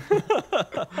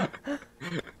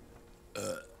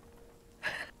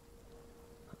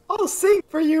 I'll sing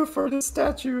for you for the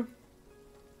statue.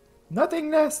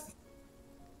 Nothing less.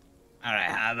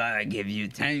 Alright, how about I give you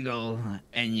 10 gold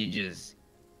and you just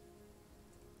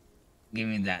give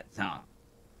me that song?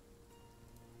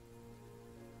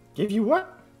 Give you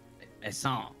what? A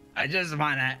song. I just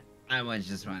wanna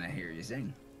hear you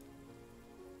sing.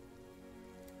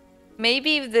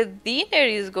 Maybe if the dinner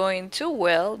is going too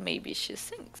well, maybe she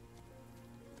sings.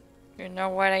 You know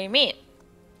what I mean?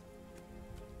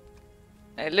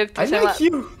 I looked I at like Semath.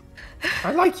 you.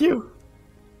 I like you.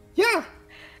 Yeah,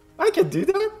 I can do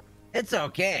that. It's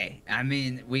okay. I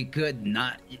mean, we could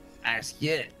not ask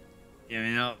you, you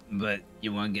know, but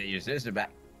you want to get your sister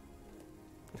back.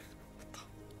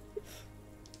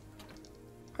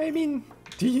 I mean,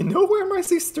 do you know where my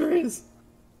sister is?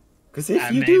 Because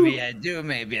if you Maybe do, I do,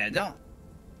 maybe I don't.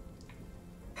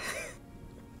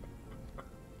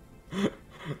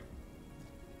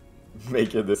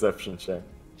 make a deception check.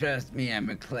 Trust me, I'm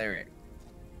a cleric.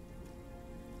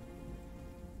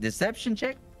 Deception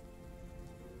check?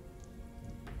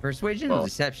 Persuasion or Well-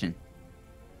 deception?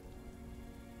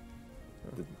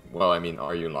 Well, I mean,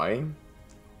 are you lying?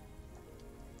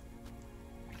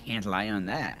 I can't lie on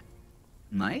that.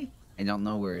 I don't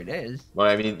know where it is. Well,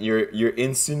 I mean, you're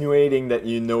insinuating that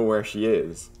you know where she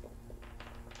is,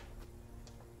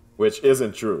 which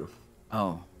isn't true.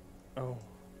 Oh. Oh.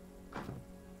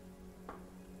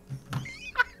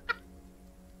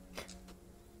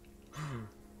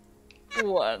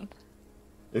 One.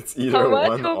 It's either How much?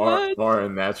 one How or, much? or a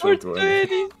natural Or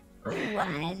 20.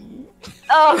 20.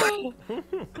 Oh.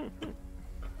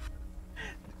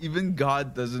 Even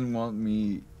God doesn't want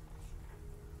me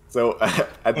So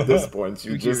at this point, to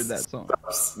you hear just that song.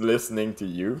 stops listening to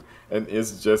you and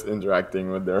is just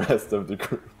interacting with the rest of the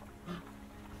group.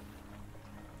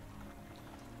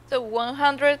 So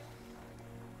 100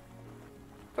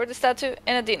 for the statue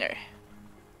and a dinner.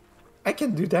 I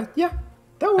can do that. Yeah,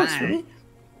 that works for me.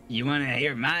 You want to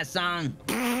hear my song?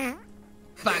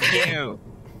 Fuck you.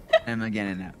 I'm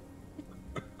getting out.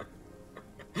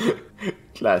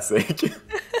 Classic.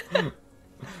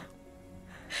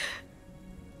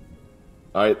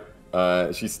 Alright,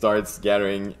 she starts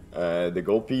gathering the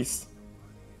gold piece.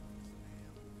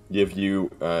 Give you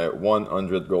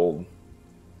 100 gold.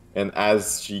 And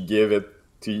as she gave it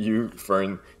to you,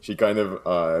 Fern, she kind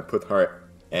of put her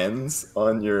hands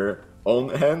on your own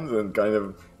hands and kind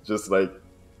of just like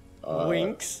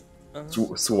Winks.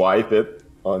 swipe it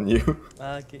on you.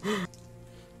 Okay.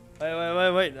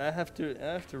 Wait. I have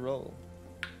to roll.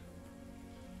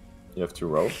 You have to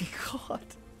roll. God.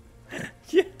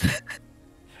 Yeah.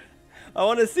 I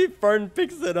want to see if Fern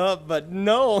picks it up, but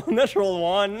no, natural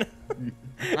one.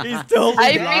 He's still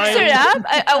I blind. picked her up.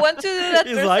 I want to do that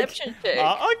He's like, perception check.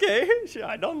 Okay.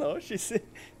 I don't know. She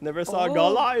never saw Oh.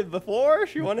 Goliath before.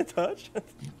 She want to touch.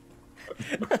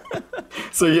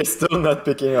 So you're still not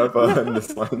picking up on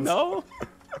this one. No.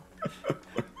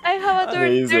 I have a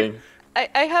dirty. Amazing.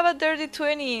 I have a dirty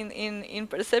 20 in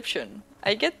perception.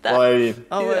 I get that. Well, I mean,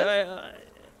 Oh,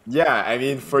 yeah, I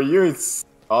mean, for you it's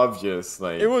obvious.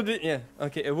 Like, it would be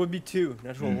Okay, it would be 2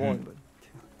 natural Mm-hmm. 1, but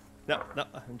 2. No,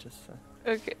 I'm just.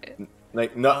 Okay.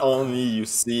 like not only you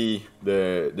see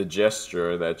the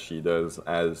gesture that she does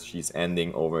as she's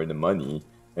handing over the money,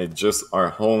 it's just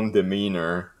our own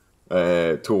demeanor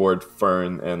toward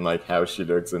Fern and like how she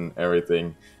looks and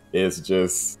everything is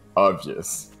just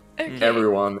obvious. Okay.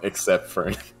 Everyone except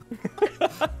Fern.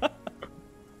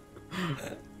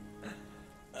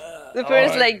 The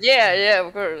first Alright. like yeah,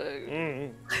 of course.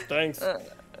 Thanks.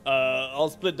 I'll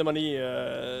split the money.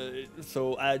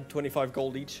 So add 25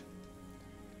 gold each.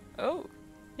 Oh,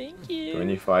 thank you.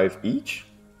 25 each?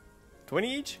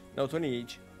 20 each? No, 20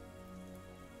 each.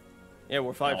 Yeah,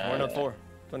 we're 5. We're not 4.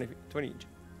 20 each.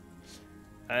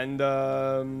 And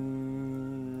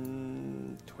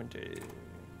 20.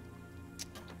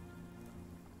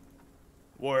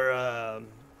 We're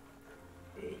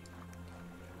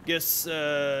guess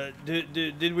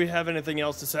did we have anything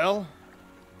else to sell?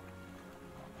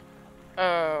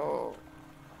 Oh.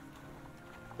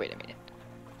 Wait a minute.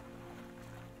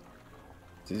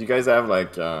 Did you guys have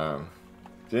like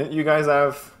didn't you guys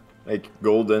have like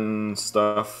golden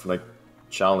stuff like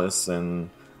chalice and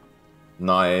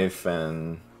knife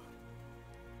and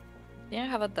Do you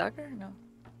have a dagger? No.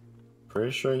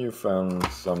 pretty sure you found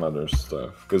some other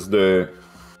stuff because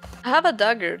I have a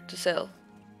dagger to sell.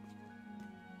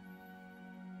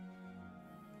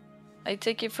 I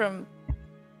take it from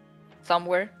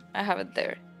somewhere. I have it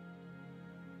there.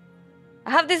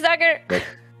 I have this dagger. like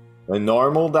a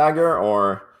normal dagger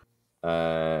or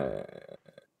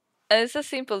It's a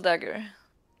simple dagger.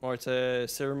 Or it's a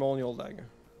ceremonial dagger?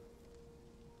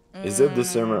 is it the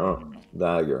ceremonial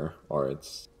dagger or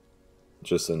it's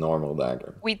just a normal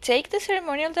dagger? We take the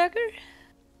ceremonial dagger?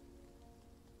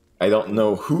 I don't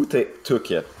know who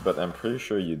took it, but I'm pretty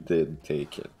sure you did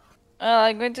take it.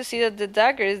 I'm going to see that the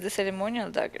dagger is the ceremonial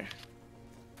dagger.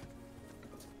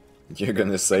 You're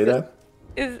gonna say that?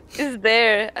 Is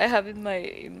there? I have it in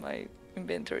my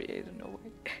inventory. I don't know why.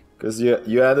 Because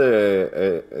you had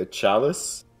a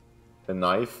chalice, a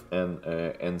knife, and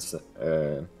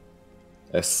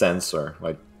a censer,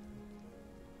 like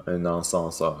an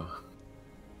encenseur.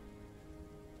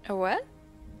 A what?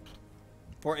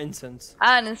 For incense.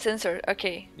 Ah, an incenser.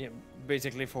 Okay. Yeah,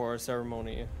 basically for a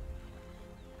ceremony.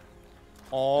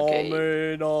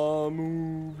 Okay.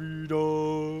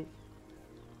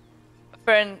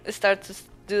 Fern starts to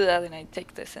do that, and I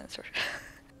take the censer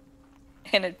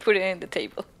and I put it in the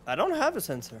table. I don't have a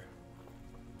sensor.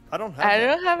 I don't have. I that.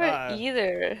 don't have Ah, it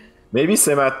either. Maybe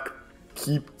Semath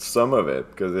keep some of it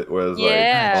because it was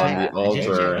Yeah. like on the I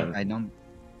altar. And I don't,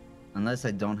 unless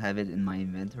I don't have it in my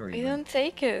inventory. I then- don't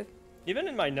take it. Even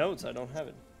in my notes, I don't have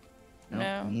it.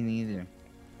 No. Me neither.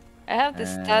 I have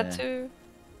this tattoo.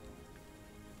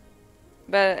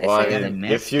 But Well, I I I got a said, mean,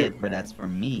 mess if you- kit, but that's for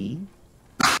me.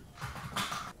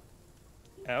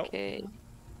 Ow. okay.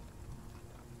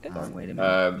 Oh, wait a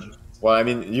minute. Well, I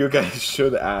mean, you guys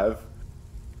should have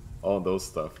all those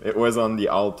stuff. It was on the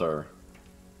altar,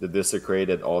 the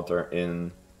desecrated altar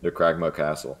in the Kragma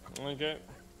Castle. Okay.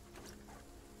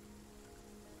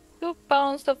 2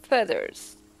 pounds of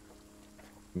feathers.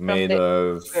 Made the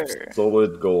of altar.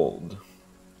 solid gold.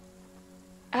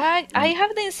 I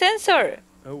have the incensor.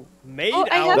 Oh, made Oh,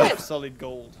 I out have of it. solid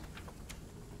gold.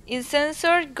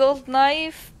 Incensor, gold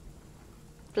knife,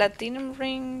 platinum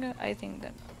ring. I think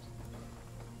that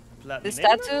the Platinum?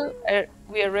 statue.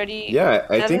 We already. Yeah,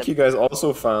 I have think it. you guys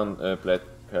also found a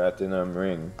platinum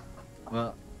ring.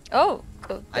 Well, Oh,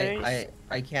 so there is.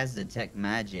 I cast detect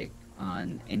magic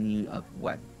on any of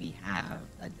what we have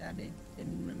that I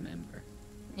didn't remember.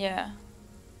 Yeah.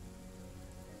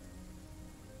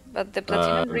 But the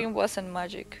platinum ring wasn't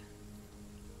magic.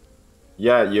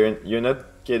 Yeah, you're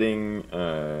not getting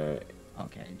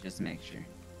Okay, just make sure.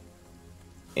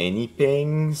 any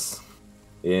pings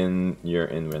in your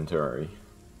inventory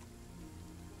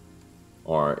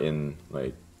or in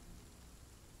like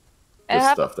I the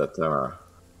have. stuff that Thamara.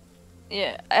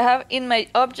 Yeah, I have in my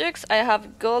objects. I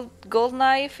have gold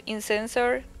knife,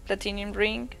 incensor, platinum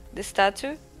ring, the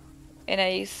statue, and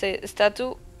I say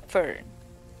statue fern,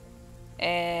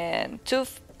 and 2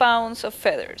 pounds of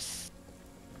feathers.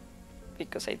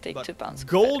 Because I take But 2 pounds. Of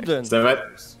golden.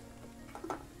 Semath,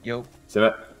 Yo,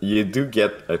 you do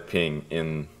get a ping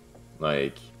in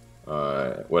like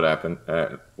what happened,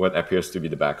 what appears to be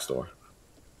the back store.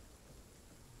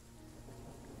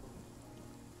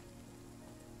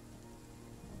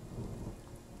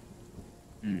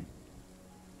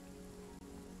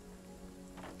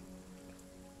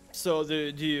 So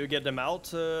do you get them out,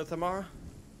 Thamara?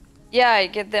 Yeah, I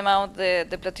get them out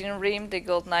the platinum ring, the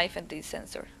gold knife, and the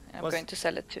sensor. And I'm What's- going to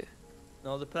sell it too.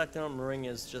 No, the platinum ring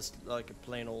is just like a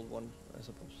plain old one, I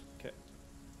suppose. Okay.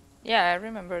 Yeah, I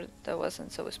remember that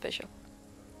wasn't so special.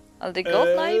 The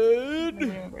gold knife. I And...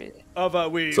 remember it. Oh,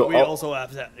 but we So all- also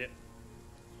have that. Yeah.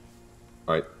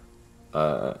 All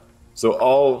right. So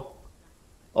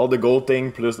all the gold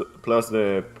thing plus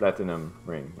the platinum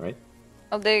ring, right?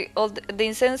 All the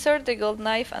incensor, the gold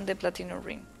knife, and the platinum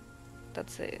ring.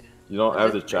 That's it. You don't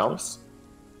have the chalice?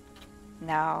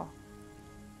 No.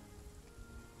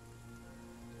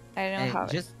 I don't hey,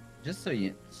 have it. just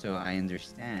so I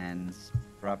understand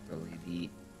properly, the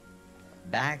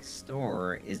back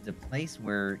store is the place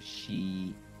where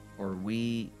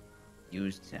we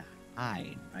used to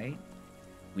hide, right?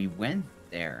 We went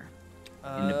there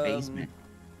in the basement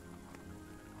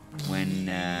when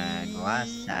glass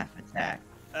staff attacked.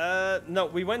 No,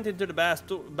 we went into the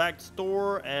back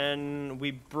store and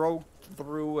we broke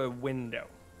through a window.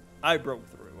 I broke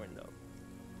through a window.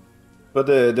 But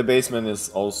the basement is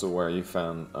also where you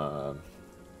found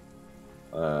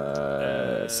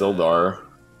Sildar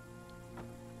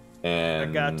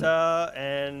and Agatha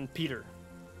and Peter.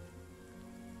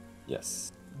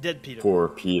 Yes, Dead Peter. poor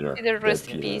Peter. Peter, Dead rest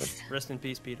in Peter. peace. Rest in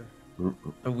peace, Peter.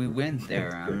 So we went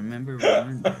there. I remember we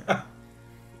went there.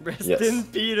 Rest Yes. in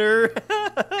Peter.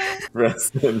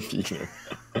 Rest in Peter.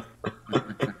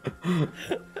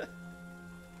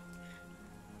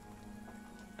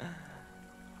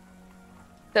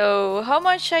 So, how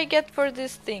much I get for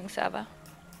this thing, Saba?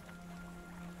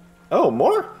 Oh,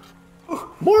 more?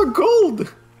 Oh, more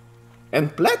gold!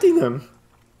 And platinum!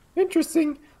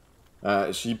 Interesting.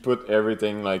 She put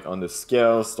everything like on the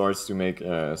scale, starts to make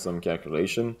some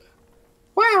calculation.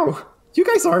 Wow! You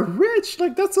guys are rich!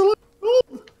 Like, that's a lot of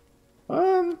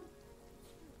gold!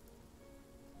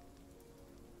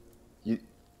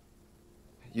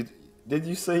 Did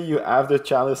you say you have the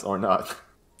chalice or not?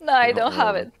 No, I No, don't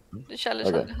have no. it. The challenge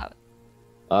I Okay. don't have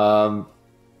it.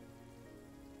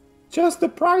 Just the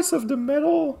price of the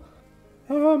metal.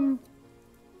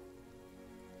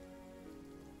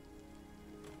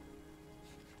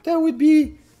 That would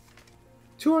be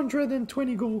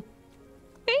 220 gold.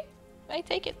 Okay, I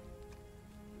take it.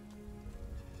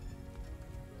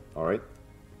 All right.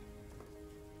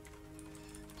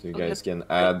 So you Okay. guys can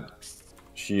add.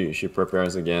 She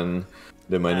prepares again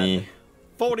the money.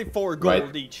 44 gold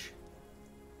Right. each.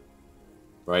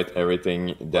 Write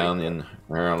everything down in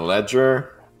her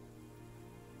ledger.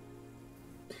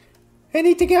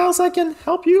 Anything else I can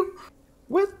help you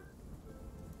with?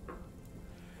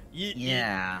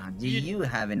 Yeah. Do you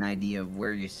have an idea of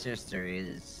where your sister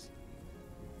is?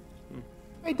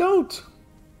 I don't.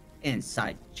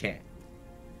 Inside check.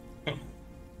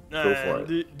 Go for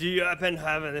it. Do you happen to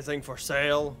have anything for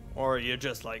sale? Or are you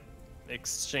just like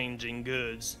exchanging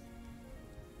goods?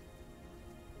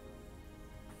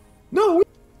 No, we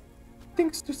have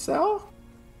things to sell.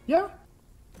 Yeah.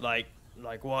 Like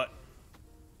what?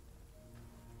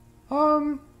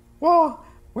 Well,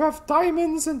 we have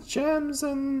diamonds and gems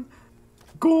and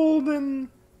gold and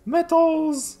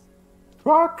metals,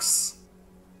 rocks.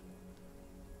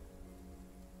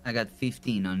 I got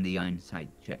 15 on the insight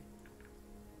check.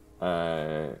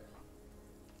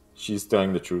 She's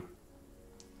telling the truth.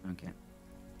 Okay.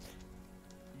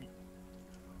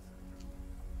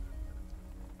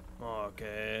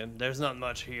 Okay, there's not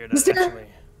much here Is that there- actually.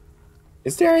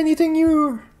 Is there anything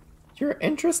you're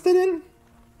interested in?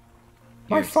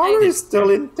 My You're father excited, is still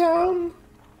right? in town.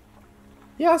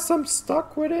 Yeah, some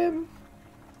stuck with him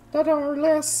that are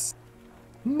less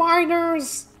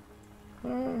miners.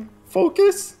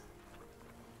 Focus.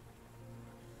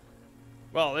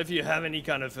 Well, if you have any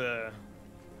kind of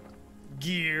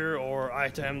gear or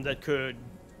item that could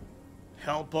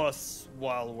help us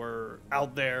while we're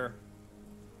out there,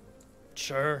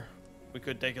 sure, we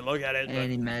could take a look at it.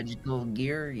 Any magical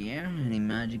gear? Yeah, any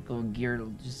magical gear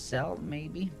to just sell,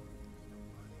 maybe?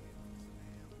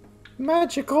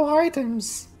 Magical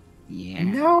items. Yeah.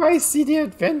 Now I see the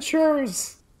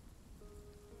adventures.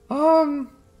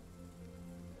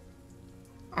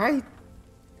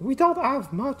 We don't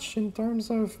have much in terms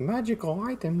of magical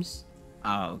items.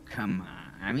 Oh, come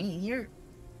on. I mean, you're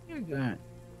gonna...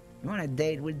 You want to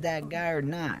date with that guy or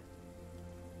not?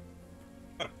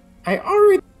 I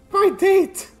already had my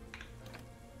date,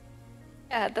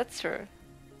 Yeah, that's true.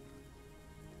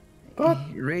 but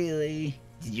Really?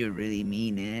 Did you really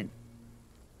mean it?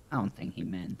 I don't think he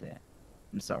meant that.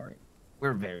 I'm sorry.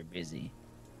 We're very busy.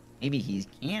 Maybe he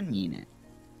can mean it.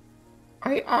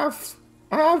 I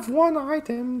have one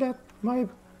item that my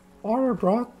father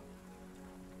brought,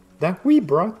 that we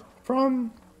brought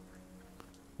from,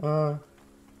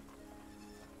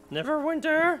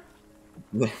 Neverwinter?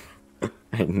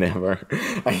 I never,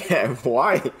 I have,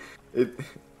 why?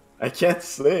 I can't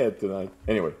say it tonight.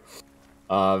 Anyway,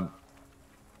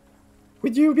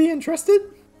 would you be interested?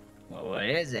 Well, what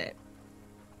is it?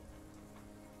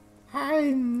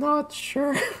 I'm not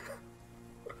sure.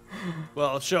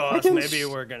 Well, show I us. can Maybe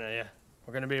we're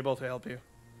gonna be able to help you.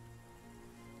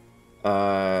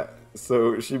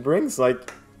 So she brings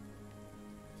like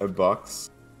a box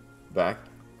back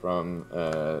from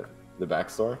the back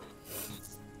store.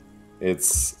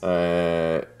 It's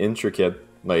intricate,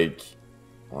 like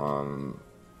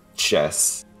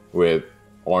chest with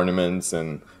ornaments,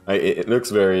 and it looks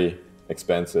very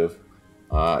expensive.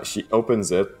 She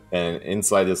opens it, and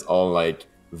inside is all like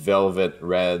velvet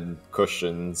red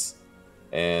cushions,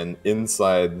 and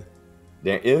inside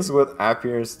there is what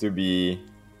appears to be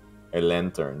a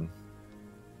lantern.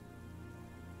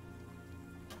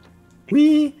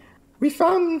 We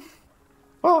found,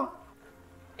 well,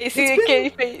 You see It's the been- K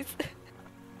face.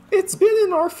 it's been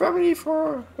in our family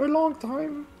for a long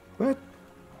time, but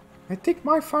I think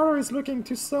my father is looking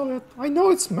to sell it. I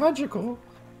know it's magical.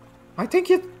 I think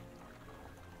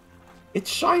it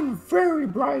shines very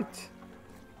bright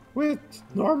with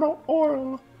normal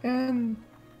oil, and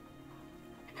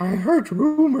I heard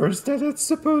rumors that it's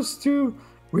supposed to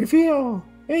reveal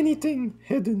anything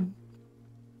hidden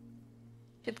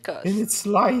It costs. in its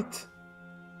light.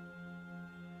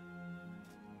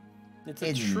 It's a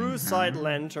Hidden, true huh? side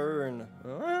lantern.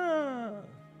 Ah.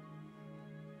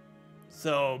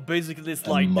 So basically, it's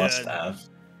like must have.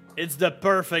 it's the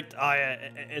perfect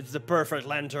it's the perfect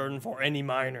lantern for any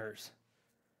miners.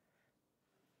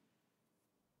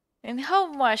 And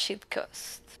how much it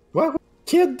costs? What would a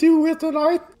kid do with a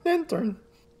light lantern?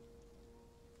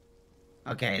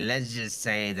 Okay, let's just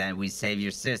say that we save your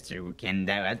sister. Can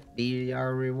that be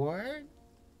our reward?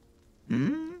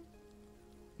 Hmm?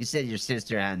 You said your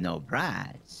sister had no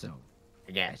pride, so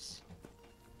I guess.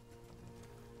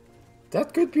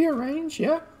 That could be arranged,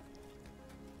 yeah.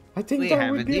 I think We that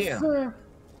have would a be deal. a fair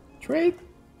trade.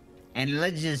 And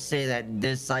let's just say that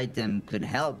this item could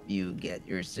help you get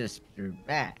your sister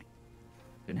back.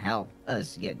 Could help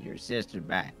us get your sister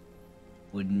back.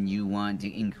 Wouldn't you want to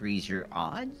increase your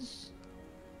odds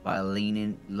by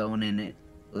loaning it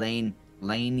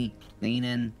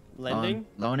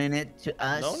to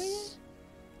us? Loaning?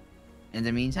 In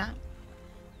the meantime,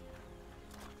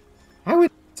 I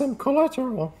would need some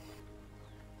collateral.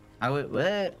 I would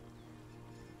what?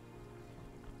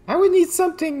 I would need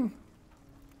something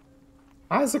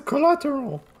as a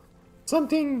collateral.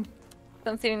 Something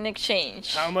Something in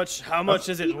exchange. How much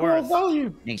is it equal worth?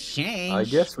 value. In exchange? I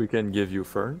guess we can give you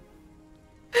Fern.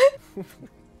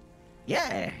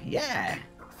 Yeah.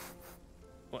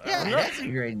 Well, Yeah, I'm not, that's a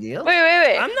great deal.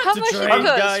 Wait. I'm not How to much trade, it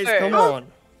costs guys. first? Come on.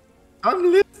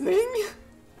 I'm listening.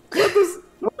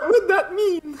 What would that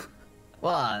mean?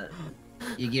 Well,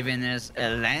 you giving us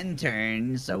a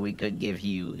lantern, so we could give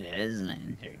you his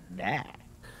lantern back.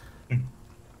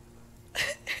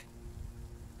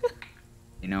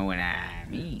 You know what I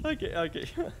mean? Okay.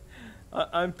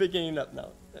 I'm picking it up now.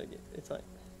 Okay, it's fine.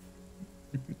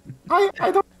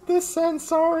 I don't understand,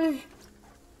 sorry.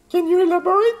 Can you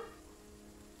elaborate?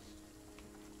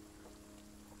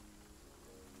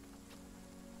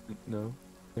 No.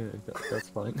 Yeah, that's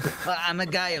fine. Well, I'm a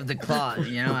guy of the cloth,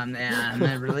 you know. I'm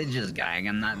a religious guy.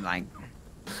 I'm not like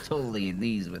totally at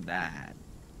ease with that.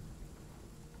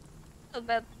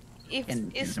 But if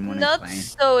Can it's someone not explain?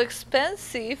 so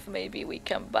expensive, maybe we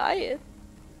can buy it.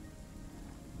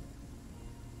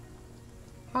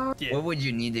 Yeah. What would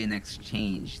you need in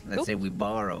exchange? Let's say we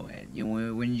borrow it.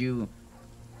 When you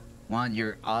want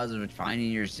your odds of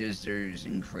finding your sisters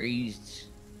increased.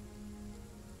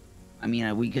 I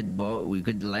mean, we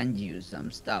could lend you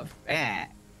some stuff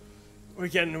back. We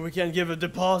can give a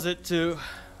deposit too,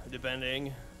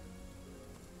 depending.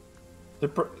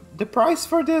 The price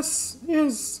for this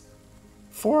is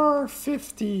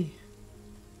 450.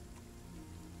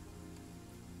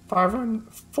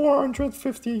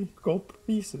 450 gold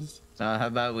pieces. So how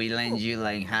about we lend you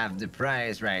like half the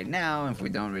price right now? If we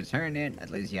don't return it,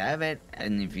 at least you have it.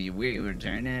 And if we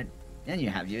return it, then you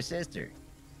have your sister.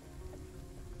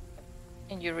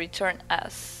 And you return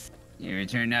us. You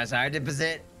return us our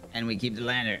deposit, and we keep the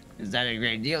lantern. Is that a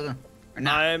great deal or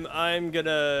not? I'm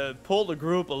gonna pull the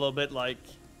group a little bit, like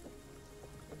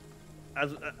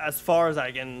as far as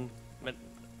I can, but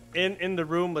in the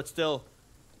room, but still,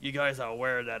 you guys are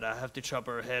aware that I have to chop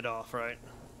her head off, right?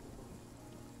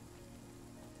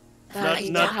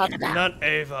 Not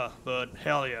Ava, but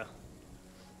hell yeah.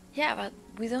 Yeah, but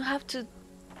we don't have to.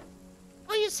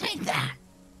 Why you say that?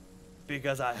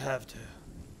 Because I have to.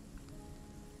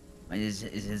 Is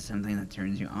it something that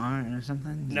turns you on or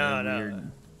something? Is No, that no. weird?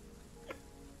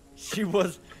 She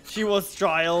was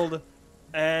trialed,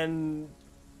 and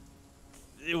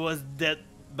it was dead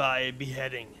by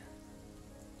beheading.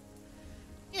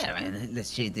 Yeah, man. Let's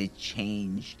say they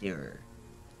changed their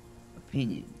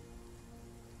opinion.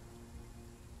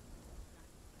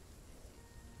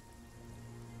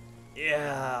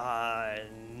 Yeah,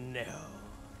 no.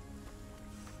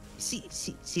 See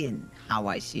how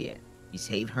I see it. You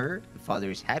save her, the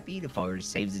father is happy, the father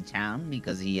saves the town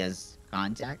because he has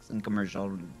contacts and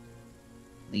commercial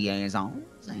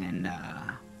liaisons, and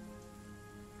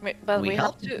But we we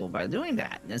help have to. people by doing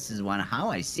that. This is how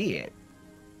I see it.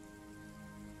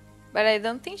 But I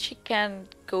don't think she can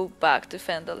go back to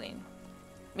Fendalin.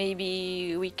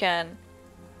 Maybe we can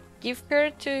give her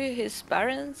to his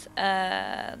parents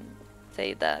and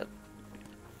say that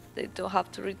they don't have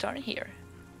to return here.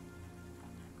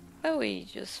 But we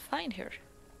just find her.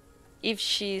 If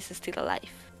she's still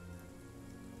alive.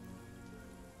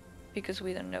 Because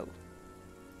we don't know.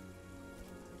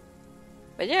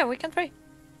 But yeah, we can try.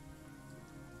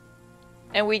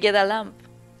 And we get a lamp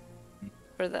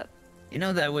for that. You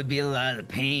know that would be a lot of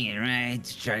pain, right?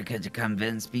 To try to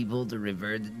convince people to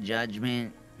revert the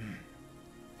judgment.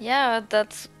 Yeah,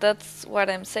 that's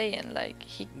what I'm saying. Like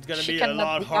It's gonna she be a cannot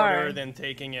lot be harder harmed. than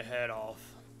taking your head off.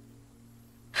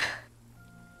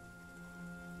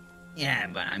 Yeah,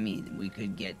 but I mean, we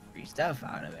could get free stuff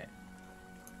out of it.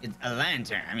 It's a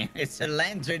lantern. I mean, it's a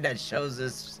lantern that shows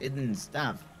us hidden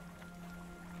stuff.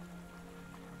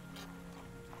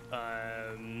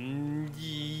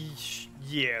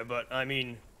 Yeah, but I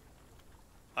mean,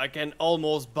 I can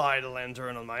almost buy the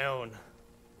lantern on my own.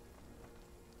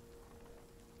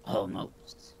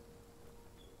 Almost.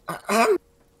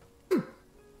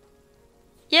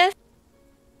 Yes.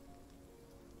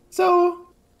 So,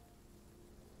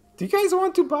 do you guys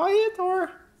want to buy it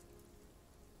or?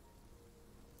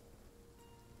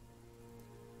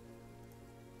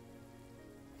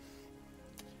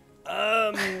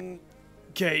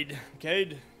 Cade.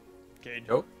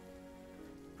 Yo.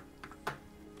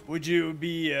 Would you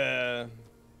be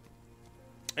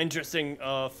interesting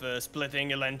of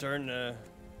splitting a lantern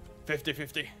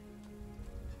 50-50?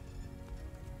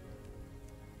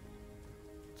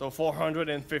 So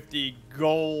 450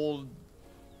 gold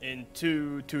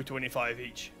into 225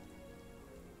 each.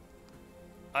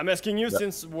 I'm asking you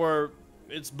since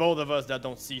it's both of us that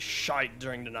don't see shite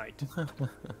during the night.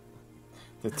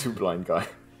 The two blind guy.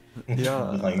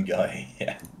 Yeah. Blind guy.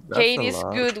 Yeah. That's Cade a is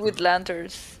lot. good with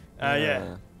lanterns.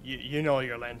 Yeah. Yeah. You know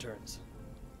your lanterns.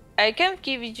 I can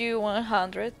give you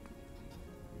 100.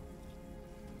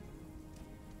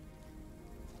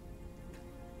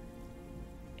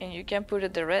 And you can put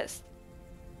it the rest.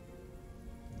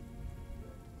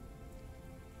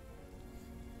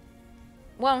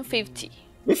 $150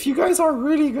 If you guys are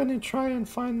really gonna try and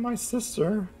find my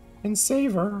sister and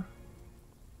save her,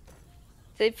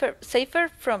 Safer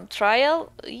from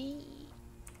trial?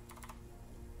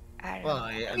 Well,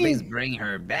 at least bring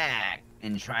her back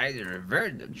and try to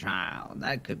revert the trial.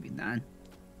 That could be done.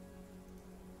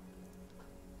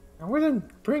 I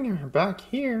wouldn't bring her back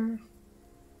here.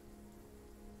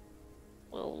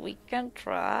 Well, we can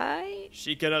try.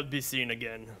 She cannot be seen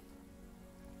again.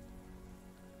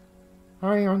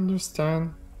 I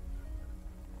understand.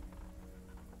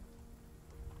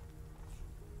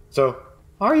 So,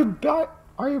 are you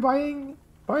buying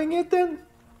it then?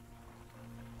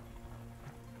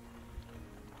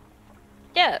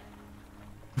 Yeah.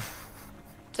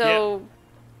 So,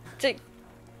 take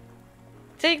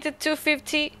the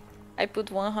 250. I put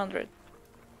 100.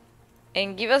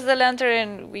 And give us the lantern,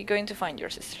 and we're going to find your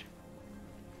sister.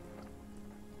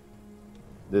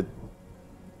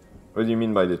 What do you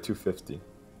mean by the 250?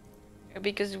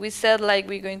 Because we said like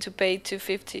we're going to pay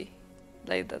 250,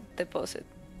 like the deposit.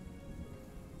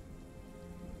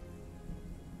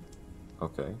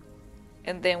 Okay.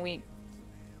 And then we.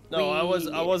 No, I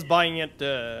was buying it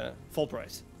full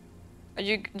price. Are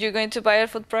you're going to buy it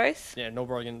full price? Yeah, no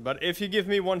bargain. But if you give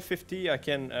me 150, I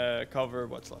can cover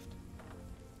what's left.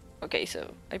 Okay,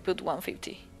 so I put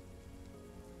 150.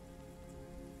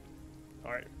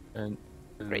 All right, And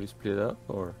do Great. we split up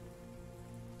or?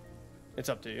 it's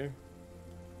up to you.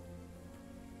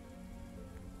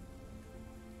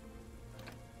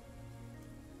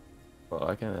 Well,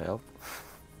 I can help.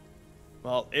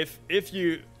 Well, if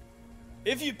you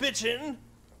pitch in,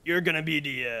 you're gonna be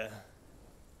the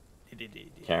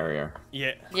Carrier.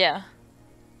 yeah. Yeah,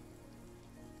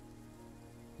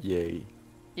 Yay.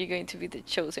 you're going to be the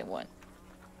chosen one.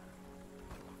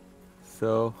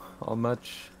 So, how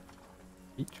much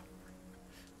each?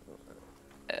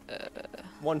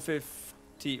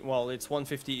 150. Well, it's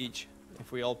 150 each.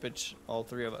 If we all pitch, all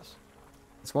three of us.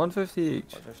 It's 150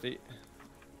 each. 150.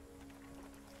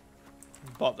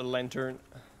 Bought the lantern.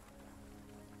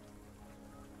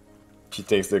 She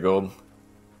takes the gold.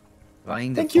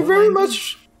 Buying the Thank you full very lantern?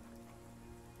 much.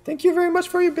 Thank you very much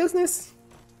for your business.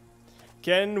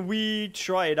 Can we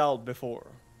try it out before,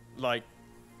 like,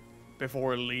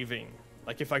 before leaving?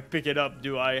 Like, if I pick it up,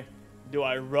 do I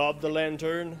rob the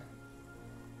lantern?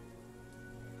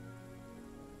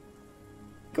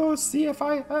 Go see if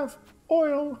I have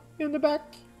oil in the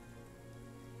back.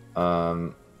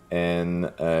 And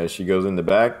she goes in the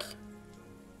back.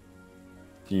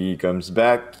 She comes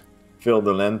back, fill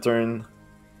the lantern,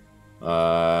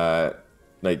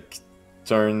 like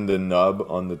turn the knob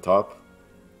on the top,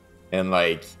 and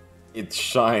like it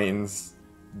shines.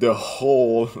 The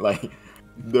whole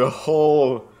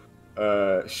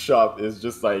shop is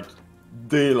just like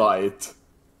daylight.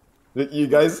 You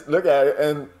guys look at it,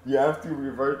 and you have to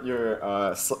revert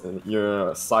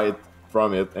your sight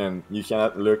from it, and you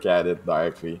cannot look at it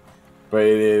directly, but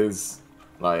it is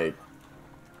like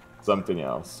something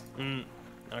else.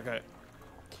 Okay.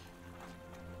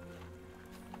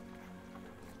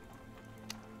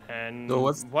 And So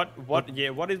what's- what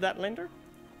is that lantern?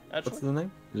 What's Actually, the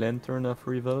name? Lantern of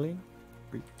Revealing?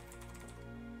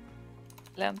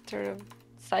 Lantern,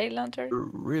 side lantern.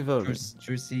 Revealing.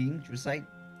 True seeing, true sight.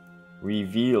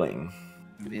 Revealing.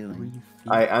 Revealing.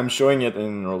 I'm showing it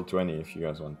in Roll20 if you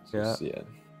guys want to Yeah. see it.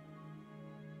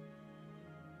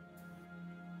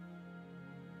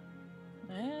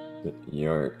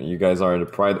 You guys are the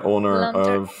pride owner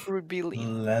Lantern of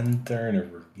revealing. Lantern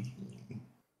of revealing.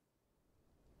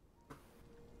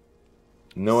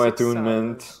 no 6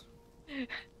 attunement, hours.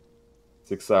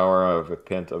 6 hour of a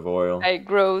pint of oil. I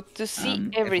grow to see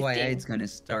FYI, everything. it's gonna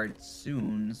start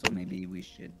soon, so maybe we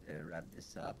should wrap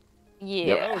this up.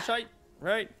 Yeah. Oh, shite!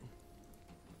 Right.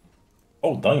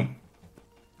 Oh, damn.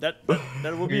 That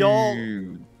will be all.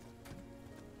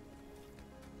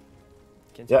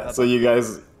 Can't Yeah, have so that. you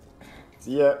guys,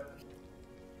 yeah,